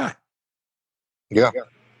state or not? Yeah.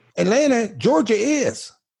 Atlanta, Georgia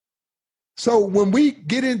is. So when we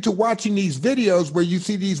get into watching these videos where you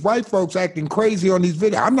see these white folks acting crazy on these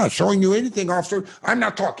videos, I'm not showing you anything, officer. I'm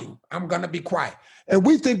not talking. I'm going to be quiet. And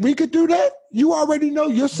we think we could do that? You already know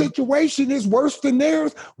your situation is worse than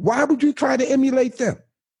theirs. Why would you try to emulate them?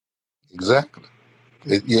 Exactly.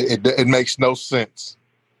 It makes no sense.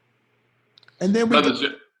 And then we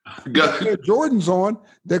got Jordans on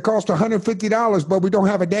that cost $150, but we don't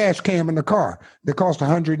have a dash cam in the car that cost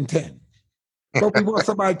 $110. But we want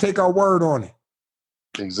somebody to take our word on it.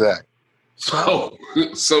 Exactly. So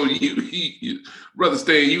you Brother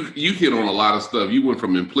Stan, you hit on a lot of stuff. You went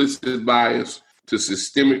from implicit bias to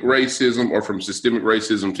systemic racism, or from systemic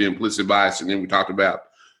racism to implicit bias. And then we talked about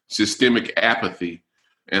systemic apathy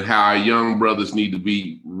and how our young brothers need to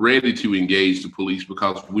be ready to engage the police,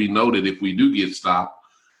 because we know that if we do get stopped,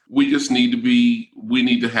 we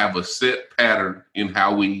need to have a set pattern in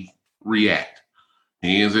how we react.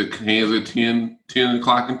 Hands at 10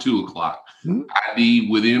 o'clock and 2 o'clock. Mm-hmm. ID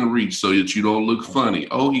within reach so that you don't look funny.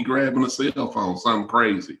 Oh, he grabbing a cell phone, something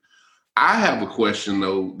crazy. I have a question,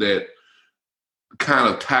 though, that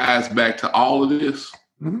kind of ties back to all of this,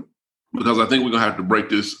 mm-hmm. because I think we're going to have to break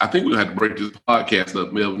this. I think we're going to have to break this podcast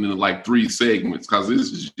up, Melvin, into like 3 segments, because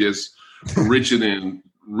this is just richer than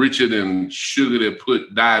sugar that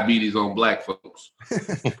put diabetes on black folks.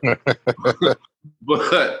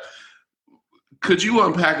 But could you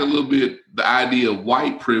unpack a little bit the idea of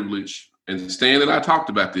white privilege? And Stan and I talked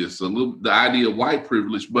about this the idea of white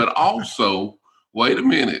privilege, but also, wait a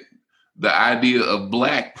minute, the idea of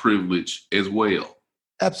black privilege as well.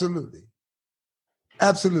 Absolutely.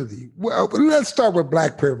 Well, let's start with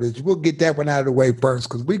black privilege. We'll get that one out of the way first,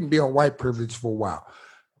 because we can be on white privilege for a while.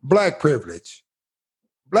 Black privilege.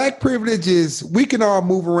 Black privilege is we can all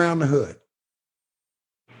move around the hood.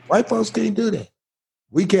 White folks can't do that.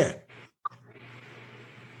 We can.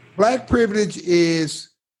 Black privilege is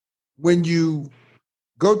when you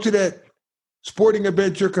go to that sporting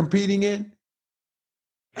event you're competing in,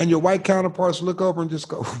 and your white counterparts look over and just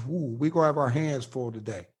go, ooh, we're going to have our hands full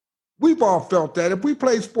today. We've all felt that. If we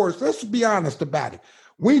play sports, let's be honest about it.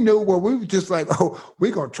 We knew where we were just like, oh,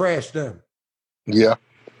 we're going to trash them. Yeah.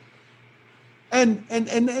 And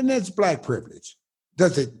that's black privilege.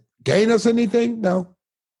 Does it gain us anything? No.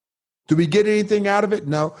 Do we get anything out of it?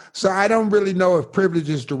 No. So I don't really know if privilege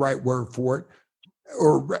is the right word for it.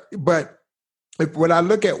 But when I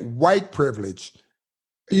look at white privilege,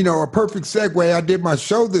 a perfect segue, I did my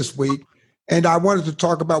show this week, and I wanted to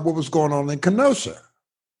talk about what was going on in Kenosha.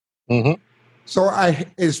 Mm-hmm. So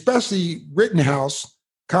especially Rittenhouse,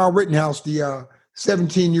 Kyle Rittenhouse, the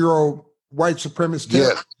 17-year-old white supremacist.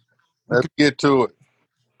 Yes. Let's get to it.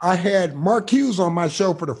 I had Mark Hughes on my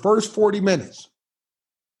show for the first 40 minutes.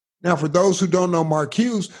 Now, for those who don't know Mark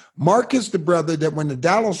Hughes, Mark is the brother that when the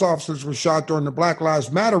Dallas officers were shot during the Black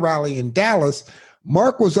Lives Matter rally in Dallas,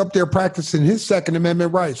 Mark was up there practicing his Second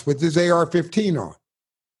Amendment rights with his AR-15 on.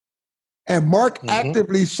 And Mark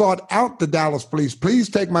actively sought out the Dallas police. Please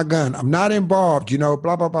take my gun. I'm not involved, blah,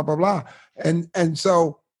 blah, blah, blah, blah. And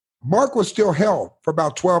so Mark was still held for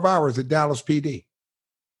about 12 hours at Dallas PD,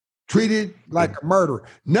 treated like a murderer.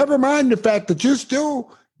 Never mind the fact that you're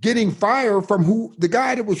still getting fire from the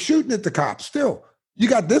guy that was shooting at the cops. Still, you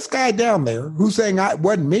got this guy down there who's saying, it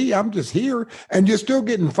wasn't me, I'm just here, and you're still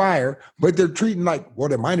getting fire, but they're treating like, well,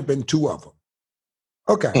 there might have been two of them.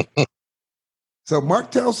 Okay. So Mark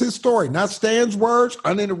tells his story, not Stan's words,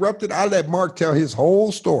 uninterrupted. I let Mark tell his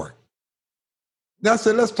whole story. Now,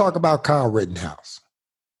 so let's talk about Kyle Rittenhouse.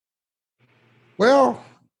 Well,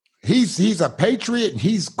 he's a patriot, and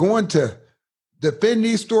he's going to defend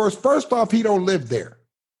these stores. First off, he don't live there.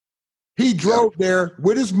 He drove there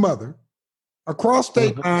with his mother across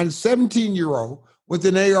state line, 17-year-old, with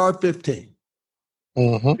an AR-15.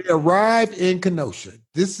 They arrive in Kenosha.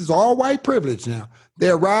 This is all white privilege now. They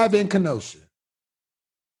arrive in Kenosha.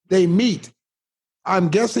 They meet. I'm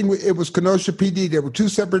guessing it was Kenosha PD. There were two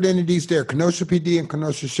separate entities there, Kenosha PD and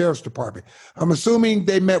Kenosha Sheriff's Department. I'm assuming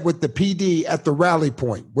they met with the PD at the rally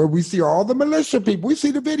point where we see all the militia people. We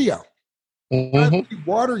see the video.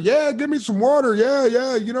 Water, yeah, give me some water. Yeah,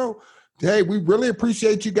 hey, we really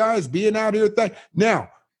appreciate you guys being out here. Now,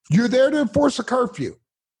 you're there to enforce a curfew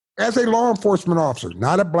as a law enforcement officer,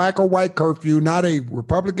 not a black or white curfew, not a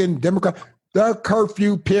Republican, Democrat, the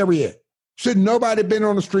curfew, period. Should nobody been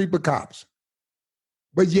on the street but cops.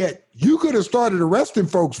 But yet, you could have started arresting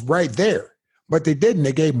folks right there, but they didn't.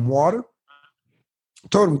 They gave them water,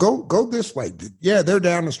 told them, go this way. Yeah, they're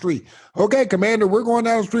down the street. Okay, Commander, we're going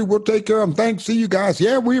down the street. We'll take care of them. Thanks. See you guys.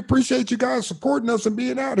 Yeah, we appreciate you guys supporting us and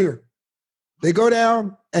being out here. They go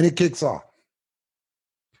down, and it kicks off.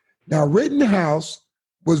 Now, Rittenhouse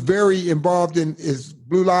was very involved in his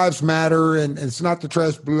Blue Lives Matter, and it's not to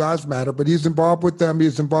trash Blue Lives Matter, but he's involved with them.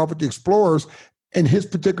 He's involved with the Explorers in his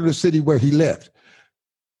particular city where he lived.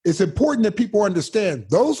 It's important that people understand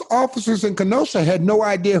those officers in Kenosha had no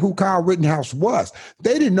idea who Kyle Rittenhouse was.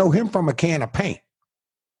 They didn't know him from a can of paint.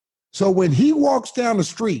 So when he walks down the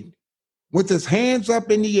street with his hands up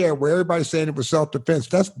in the air where everybody's saying it was self-defense,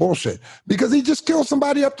 that's bullshit because he just killed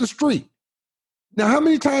somebody up the street. Now, how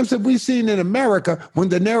many times have we seen in America when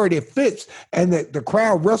the narrative fits and the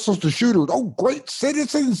crowd wrestles the shooter? Oh, great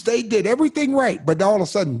citizens, they did everything right. But all of a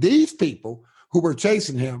sudden, these people who were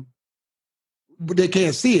chasing him, they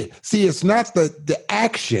can't see it. See, it's not the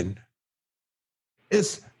action,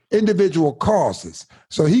 it's individual causes.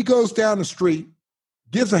 So he goes down the street,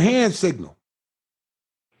 gives a hand signal.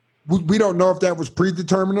 We don't know if that was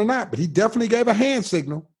predetermined or not, but he definitely gave a hand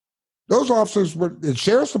signal. Those officers were in the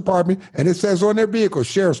Sheriff's Department, and it says on their vehicle,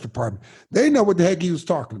 Sheriff's Department. They know what the heck he was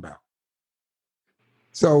talking about.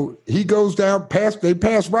 So he goes down, they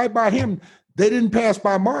pass right by him. They didn't pass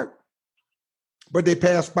by Mark, but they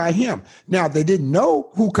passed by him. Now, they didn't know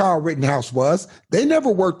who Kyle Rittenhouse was. They never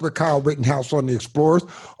worked with Kyle Rittenhouse on the Explorers.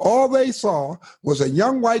 All they saw was a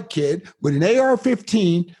young white kid with an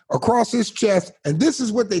AR-15 across his chest, and this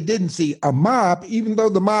is what they didn't see, a mob, even though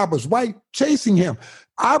the mob was white, chasing him.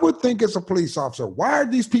 I would think as a police officer, why are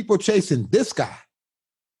these people chasing this guy?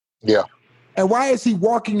 Yeah. And why is he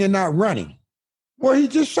walking and not running? Well, he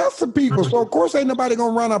just shot some people. So, of course, ain't nobody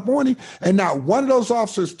going to run up on him. And not one of those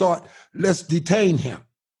officers thought, let's detain him.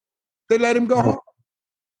 They let him go home.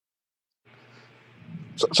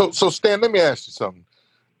 So, Stan, let me ask you something.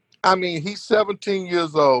 I mean, he's 17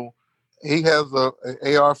 years old. He has a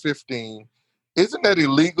AR-15. Isn't that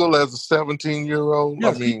illegal as a 17-year-old?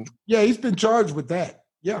 Yes, I mean, he's been charged with that.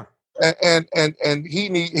 Yeah. and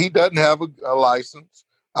he doesn't have a license,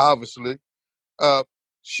 obviously.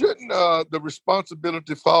 Shouldn't the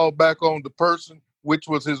responsibility fall back on the person, which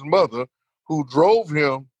was his mother, who drove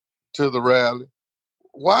him to the rally?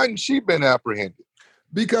 Why hadn't she been apprehended?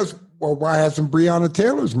 Because, well, why hasn't Breonna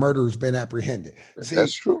Taylor's murderers been apprehended?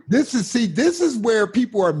 That's true. This is where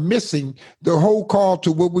people are missing the whole call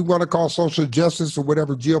to what we want to call social justice or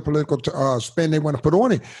whatever geopolitical spin they want to put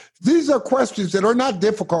on it. These are questions that are not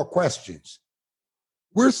difficult questions.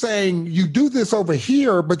 We're saying you do this over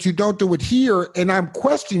here, but you don't do it here, and I'm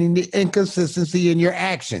questioning the inconsistency in your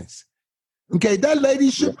actions. Okay, that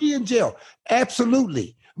lady should be in jail.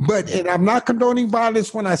 Absolutely. And I'm not condoning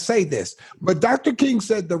violence when I say this, but Dr. King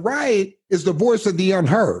said the riot is the voice of the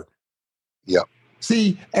unheard. Yeah.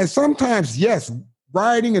 See, and sometimes, yes,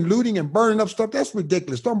 rioting and looting and burning up stuff, that's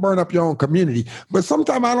ridiculous. Don't burn up your own community. But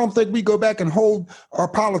sometimes I don't think we go back and hold our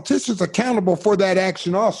politicians accountable for that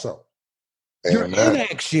action also. Your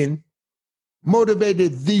inaction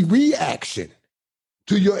motivated the reaction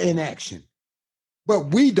to your inaction, but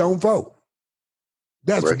we don't vote.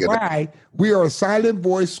 That's why we are a silent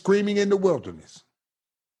voice screaming in the wilderness.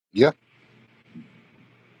 Yeah.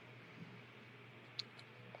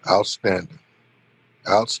 Outstanding.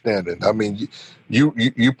 I mean,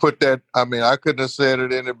 you put that. I mean, I couldn't have said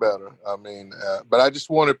it any better. I mean, but I just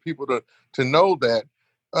wanted people to know that,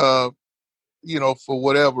 for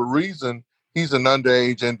whatever reason, he's an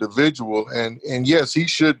underage individual, and yes, he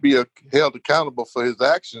should be held accountable for his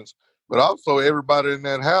actions. But also, everybody in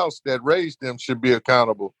that house that raised him should be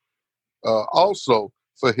accountable also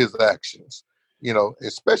for his actions,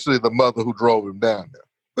 especially the mother who drove him down there.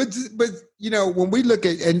 But when we look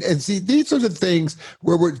at and see, these are the things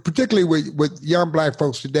where we're, particularly with young Black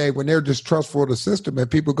folks today, when they're distrustful of the system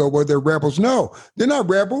and people go, well, they're rebels. No, they're not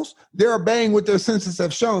rebels. They're obeying what their senses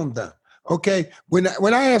have shown them. Okay. When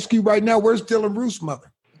I ask you right now, where's Dylann Roof's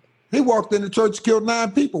mother? He walked in the church, killed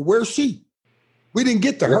 9 people. Where's she? We didn't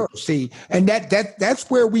get to her, see, and that's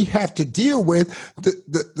where we have to deal with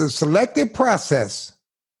the selective process,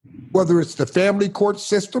 whether it's the family court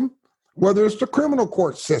system, whether it's the criminal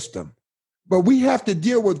court system. But we have to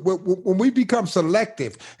deal with when we become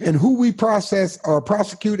selective and who we process or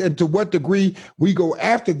prosecute and to what degree we go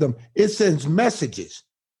after them. It sends messages.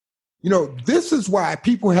 This is why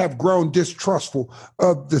people have grown distrustful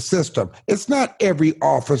of the system. It's not every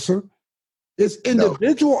officer. It's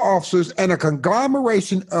individual officers and a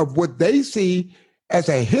conglomeration of what they see as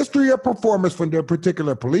a history of performance from their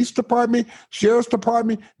particular police department, sheriff's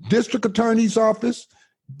department, district attorney's office.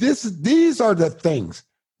 These are the things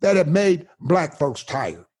that have made Black folks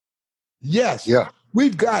tired. Yes,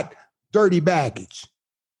 we've got dirty baggage.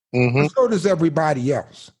 Mm-hmm. So does everybody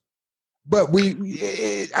else. But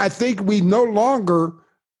I think we no longer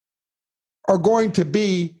are going to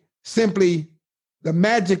be simply the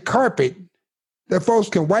magic carpet that folks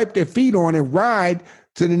can wipe their feet on and ride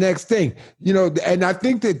to the next thing. And I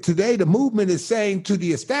think that today the movement is saying to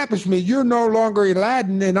the establishment, you're no longer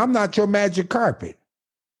Aladdin and I'm not your magic carpet.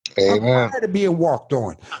 Amen. I'm tired of being walked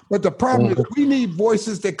on. But the problem is we need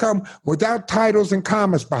voices that come without titles and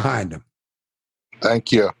commas behind them.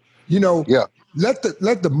 Thank you. Let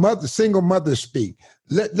the single mother speak.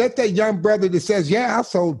 Let that young brother that says, I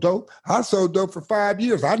sold dope. I sold dope for 5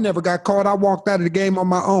 years. I never got caught. I walked out of the game on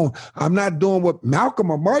my own. I'm not doing what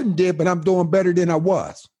Malcolm or Martin did, but I'm doing better than I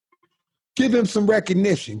was. Give him some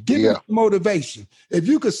recognition. Give him some motivation. If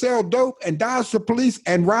you could sell dope and dodge the police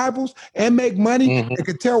and rivals and make money and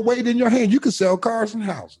could tell weight in your hand, you could sell cars and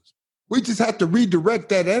houses. We just have to redirect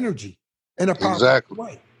that energy in a positive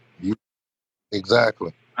way.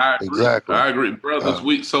 Exactly. I agree, brothers.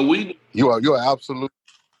 You're absolutely.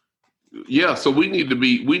 Yeah, so we need to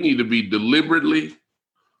be deliberately,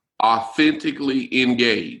 authentically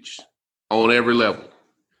engaged on every level.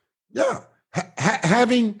 Yeah,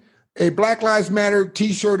 having a Black Lives Matter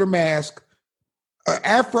T-shirt or mask, an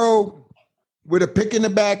afro with a pick in the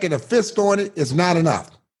back and a fist on it is not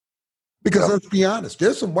enough. Because let's be honest,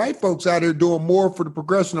 there's some white folks out there doing more for the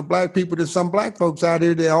progression of Black people than some Black folks out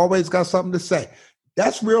there that always got something to say.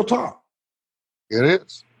 That's real talk. It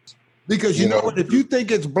is. Because you know what? If you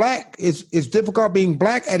think it's difficult being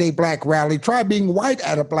Black at a Black rally, try being white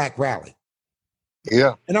at a Black rally.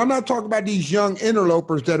 Yeah. And I'm not talking about these young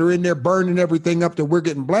interlopers that are in there burning everything up that we're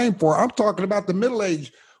getting blamed for. I'm talking about the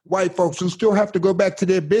middle-aged white folks who still have to go back to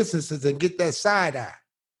their businesses and get that side eye.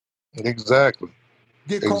 Exactly.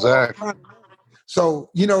 So,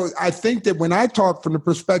 I think that when I talk from the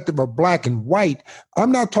perspective of Black and white,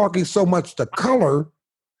 I'm not talking so much the color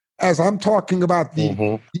as I'm talking about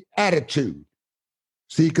the attitude.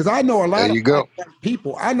 See, because I know a lot There of you go. white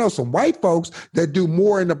people. I know some white folks that do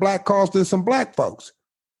more in the black cause than some black folks.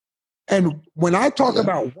 And when I talk Yeah.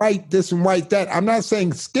 about white this and white that, I'm not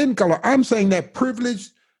saying skin color. I'm saying that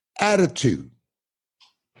privileged attitude.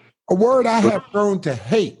 A word I have grown to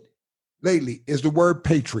hate lately is the word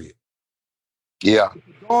patriot. Yeah.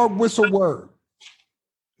 Dog whistle word.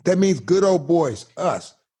 That means good old boys,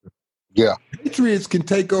 us. Yeah. Patriots can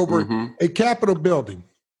take over a Capitol building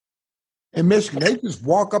in Michigan. They just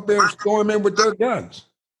walk up there and storm in with their guns.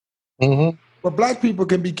 Mm-hmm. But black people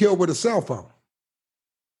can be killed with a cell phone.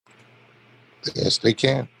 Yes, they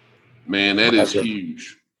can. Man, that is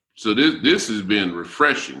huge. So this has been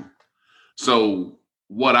refreshing. So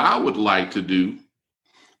what I would like to do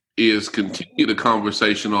is continue the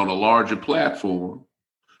conversation on a larger platform.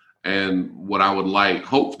 And what I would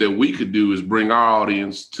hope that we could do is bring our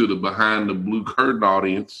audience to the behind the blue curtain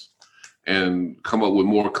audience and come up with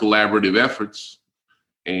more collaborative efforts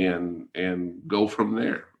and go from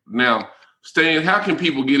there. Now, Stan, how can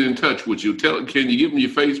people get in touch with you? Can you give me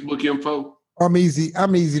your Facebook info? I'm easy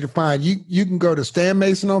to find. You can go to Stan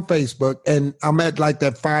Mason on Facebook, and I'm at like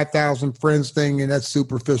that 5,000 friends thing, and that's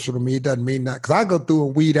superficial to me. It doesn't mean that because I go through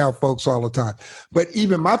and weed out folks all the time. But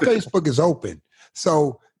even my Facebook is open.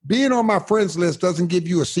 So being on my friends list doesn't give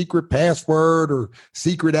you a secret password or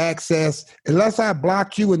secret access unless I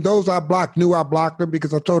blocked you. And those I blocked knew I blocked them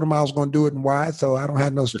because I told them I was going to do it and why. So I don't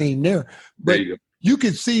have no steam there. But There you go. You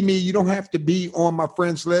can see me. You don't have to be on my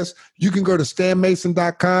friends list. You can go to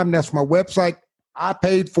stanmason.com. That's my website. I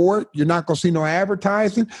paid for it. You're not going to see no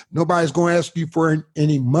advertising. Nobody's going to ask you for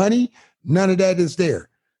any money. None of that is there.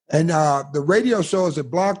 And the radio show is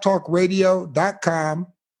at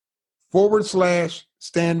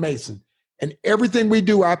blogtalkradio.com/Stan Mason. And everything we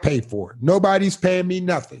do, I pay for. Nobody's paying me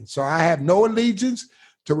nothing. So I have no allegiance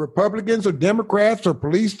to Republicans or Democrats or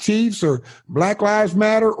police chiefs or Black Lives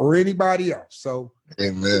Matter or anybody else. So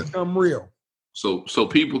Amen. I'm real. So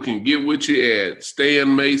people can get with you at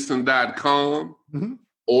stanmason.com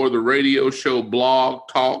or the radio show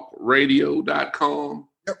blogtalkradio.com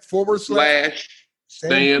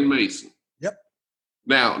 /Stan Mason. Yep.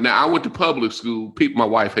 Now I went to public school. My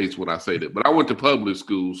wife hates when I say that, but I went to public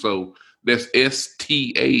school. So that's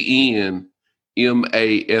STANMASON,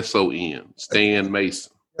 Stan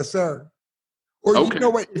Mason. Yes, sir. Or You know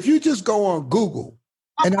what? If you just go on Google,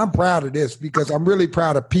 and I'm proud of this because I'm really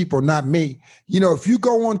proud of people, not me. You know, if you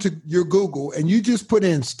go onto your Google and you just put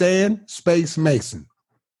in Stan space Mason,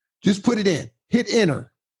 just put it in, hit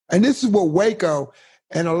enter. And this is what Waco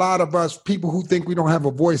and a lot of us people who think we don't have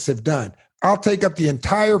a voice have done. I'll take up the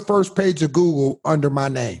entire first page of Google under my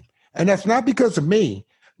name. And that's not because of me.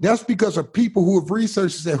 That's because of people who have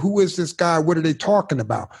researched and said, who is this guy? What are they talking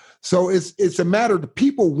about? So it's a matter of the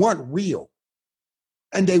people want real.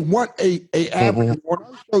 And they want a avenue. On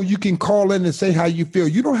our show, you can call in and say how you feel.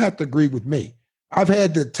 You don't have to agree with me. I've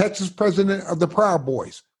had the Texas president of the Proud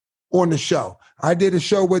Boys on the show. I did a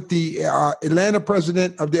show with the Atlanta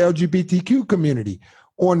president of the LGBTQ community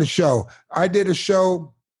on the show. I did a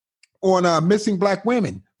show on missing Black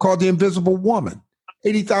women called The Invisible Woman.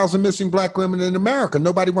 80,000 missing Black women in America.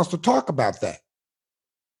 Nobody wants to talk about that.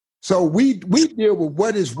 So we deal with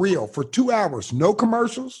what is real for 2 hours, no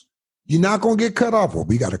commercials. You're not going to get cut off. Well,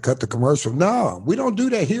 we got to cut the commercial. No, we don't do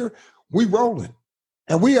that here. We rolling.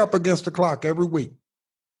 And we up against the clock every week.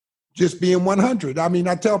 Just being 100. I mean,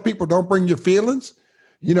 I tell people, don't bring your feelings.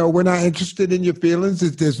 You know, we're not interested in your feelings.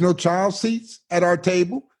 If there's no child seats at our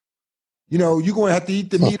table, you know, you're going to have to eat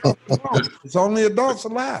the meat on your own. It's only adults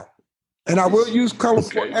allowed. And I will use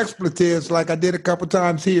colorful expletives like I did a couple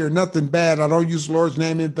times here. Nothing bad. I don't use the Lord's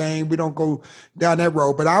name in vain. We don't go down that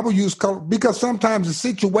road. But I will use color because sometimes the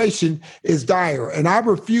situation is dire. And I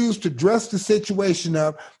refuse to dress the situation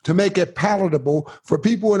up to make it palatable for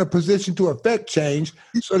people in a position to affect change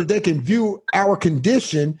so that they can view our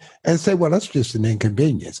condition and say, well, that's just an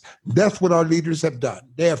inconvenience. That's what our leaders have done.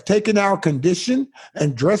 They have taken our condition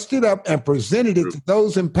and dressed it up and presented it to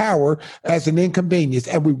those in power as an inconvenience.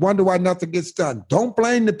 And we wonder why nothing gets done. Don't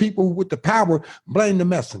blame the people with the power, blame the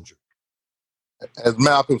messenger. As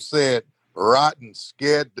Malcolm said, rotten,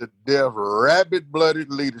 scared to death,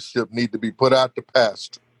 rabbit-blooded leadership need to be put out to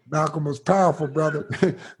pasture. Malcolm was powerful, brother.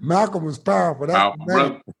 Malcolm was powerful.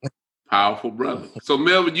 Powerful brother. So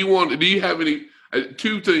Melvin, do you have any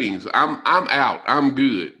two things? I'm out. I'm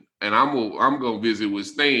good. And I'm gonna visit with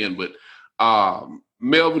Stan, but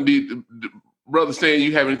Melvin, Brother Stan,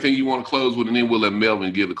 you have anything you want to close with, and then we'll let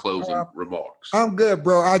Melvin give the closing remarks. I'm good,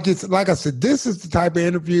 bro. I just, like I said, this is the type of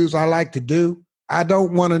interviews I like to do. I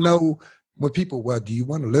don't want to know when people, well, do you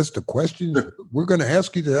want a list of questions? We're going to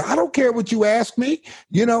ask you that. I don't care what you ask me.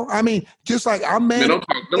 You know, I mean, just like I'm man. Man,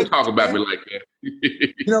 don't talk about me like that.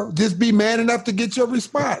 You know, just be man enough to get your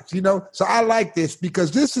response, you know. So I like this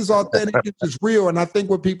because this is authentic, this is real. And I think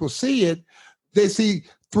when people see it, they see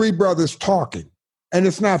three brothers talking. And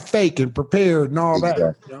it's not fake and prepared and all that.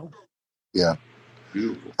 You know? Yeah.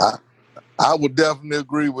 Beautiful. I would definitely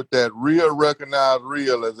agree with that. Real, recognize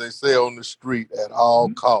real, as they say on the street, at all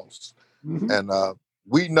costs. And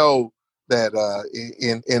we know that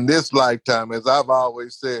in this lifetime, as I've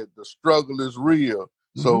always said, the struggle is real.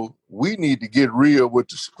 So we need to get real with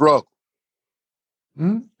the struggle.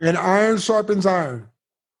 And iron sharpens iron.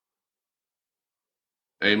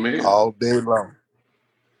 Amen. All day long.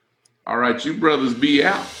 All right, you brothers be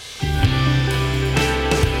out.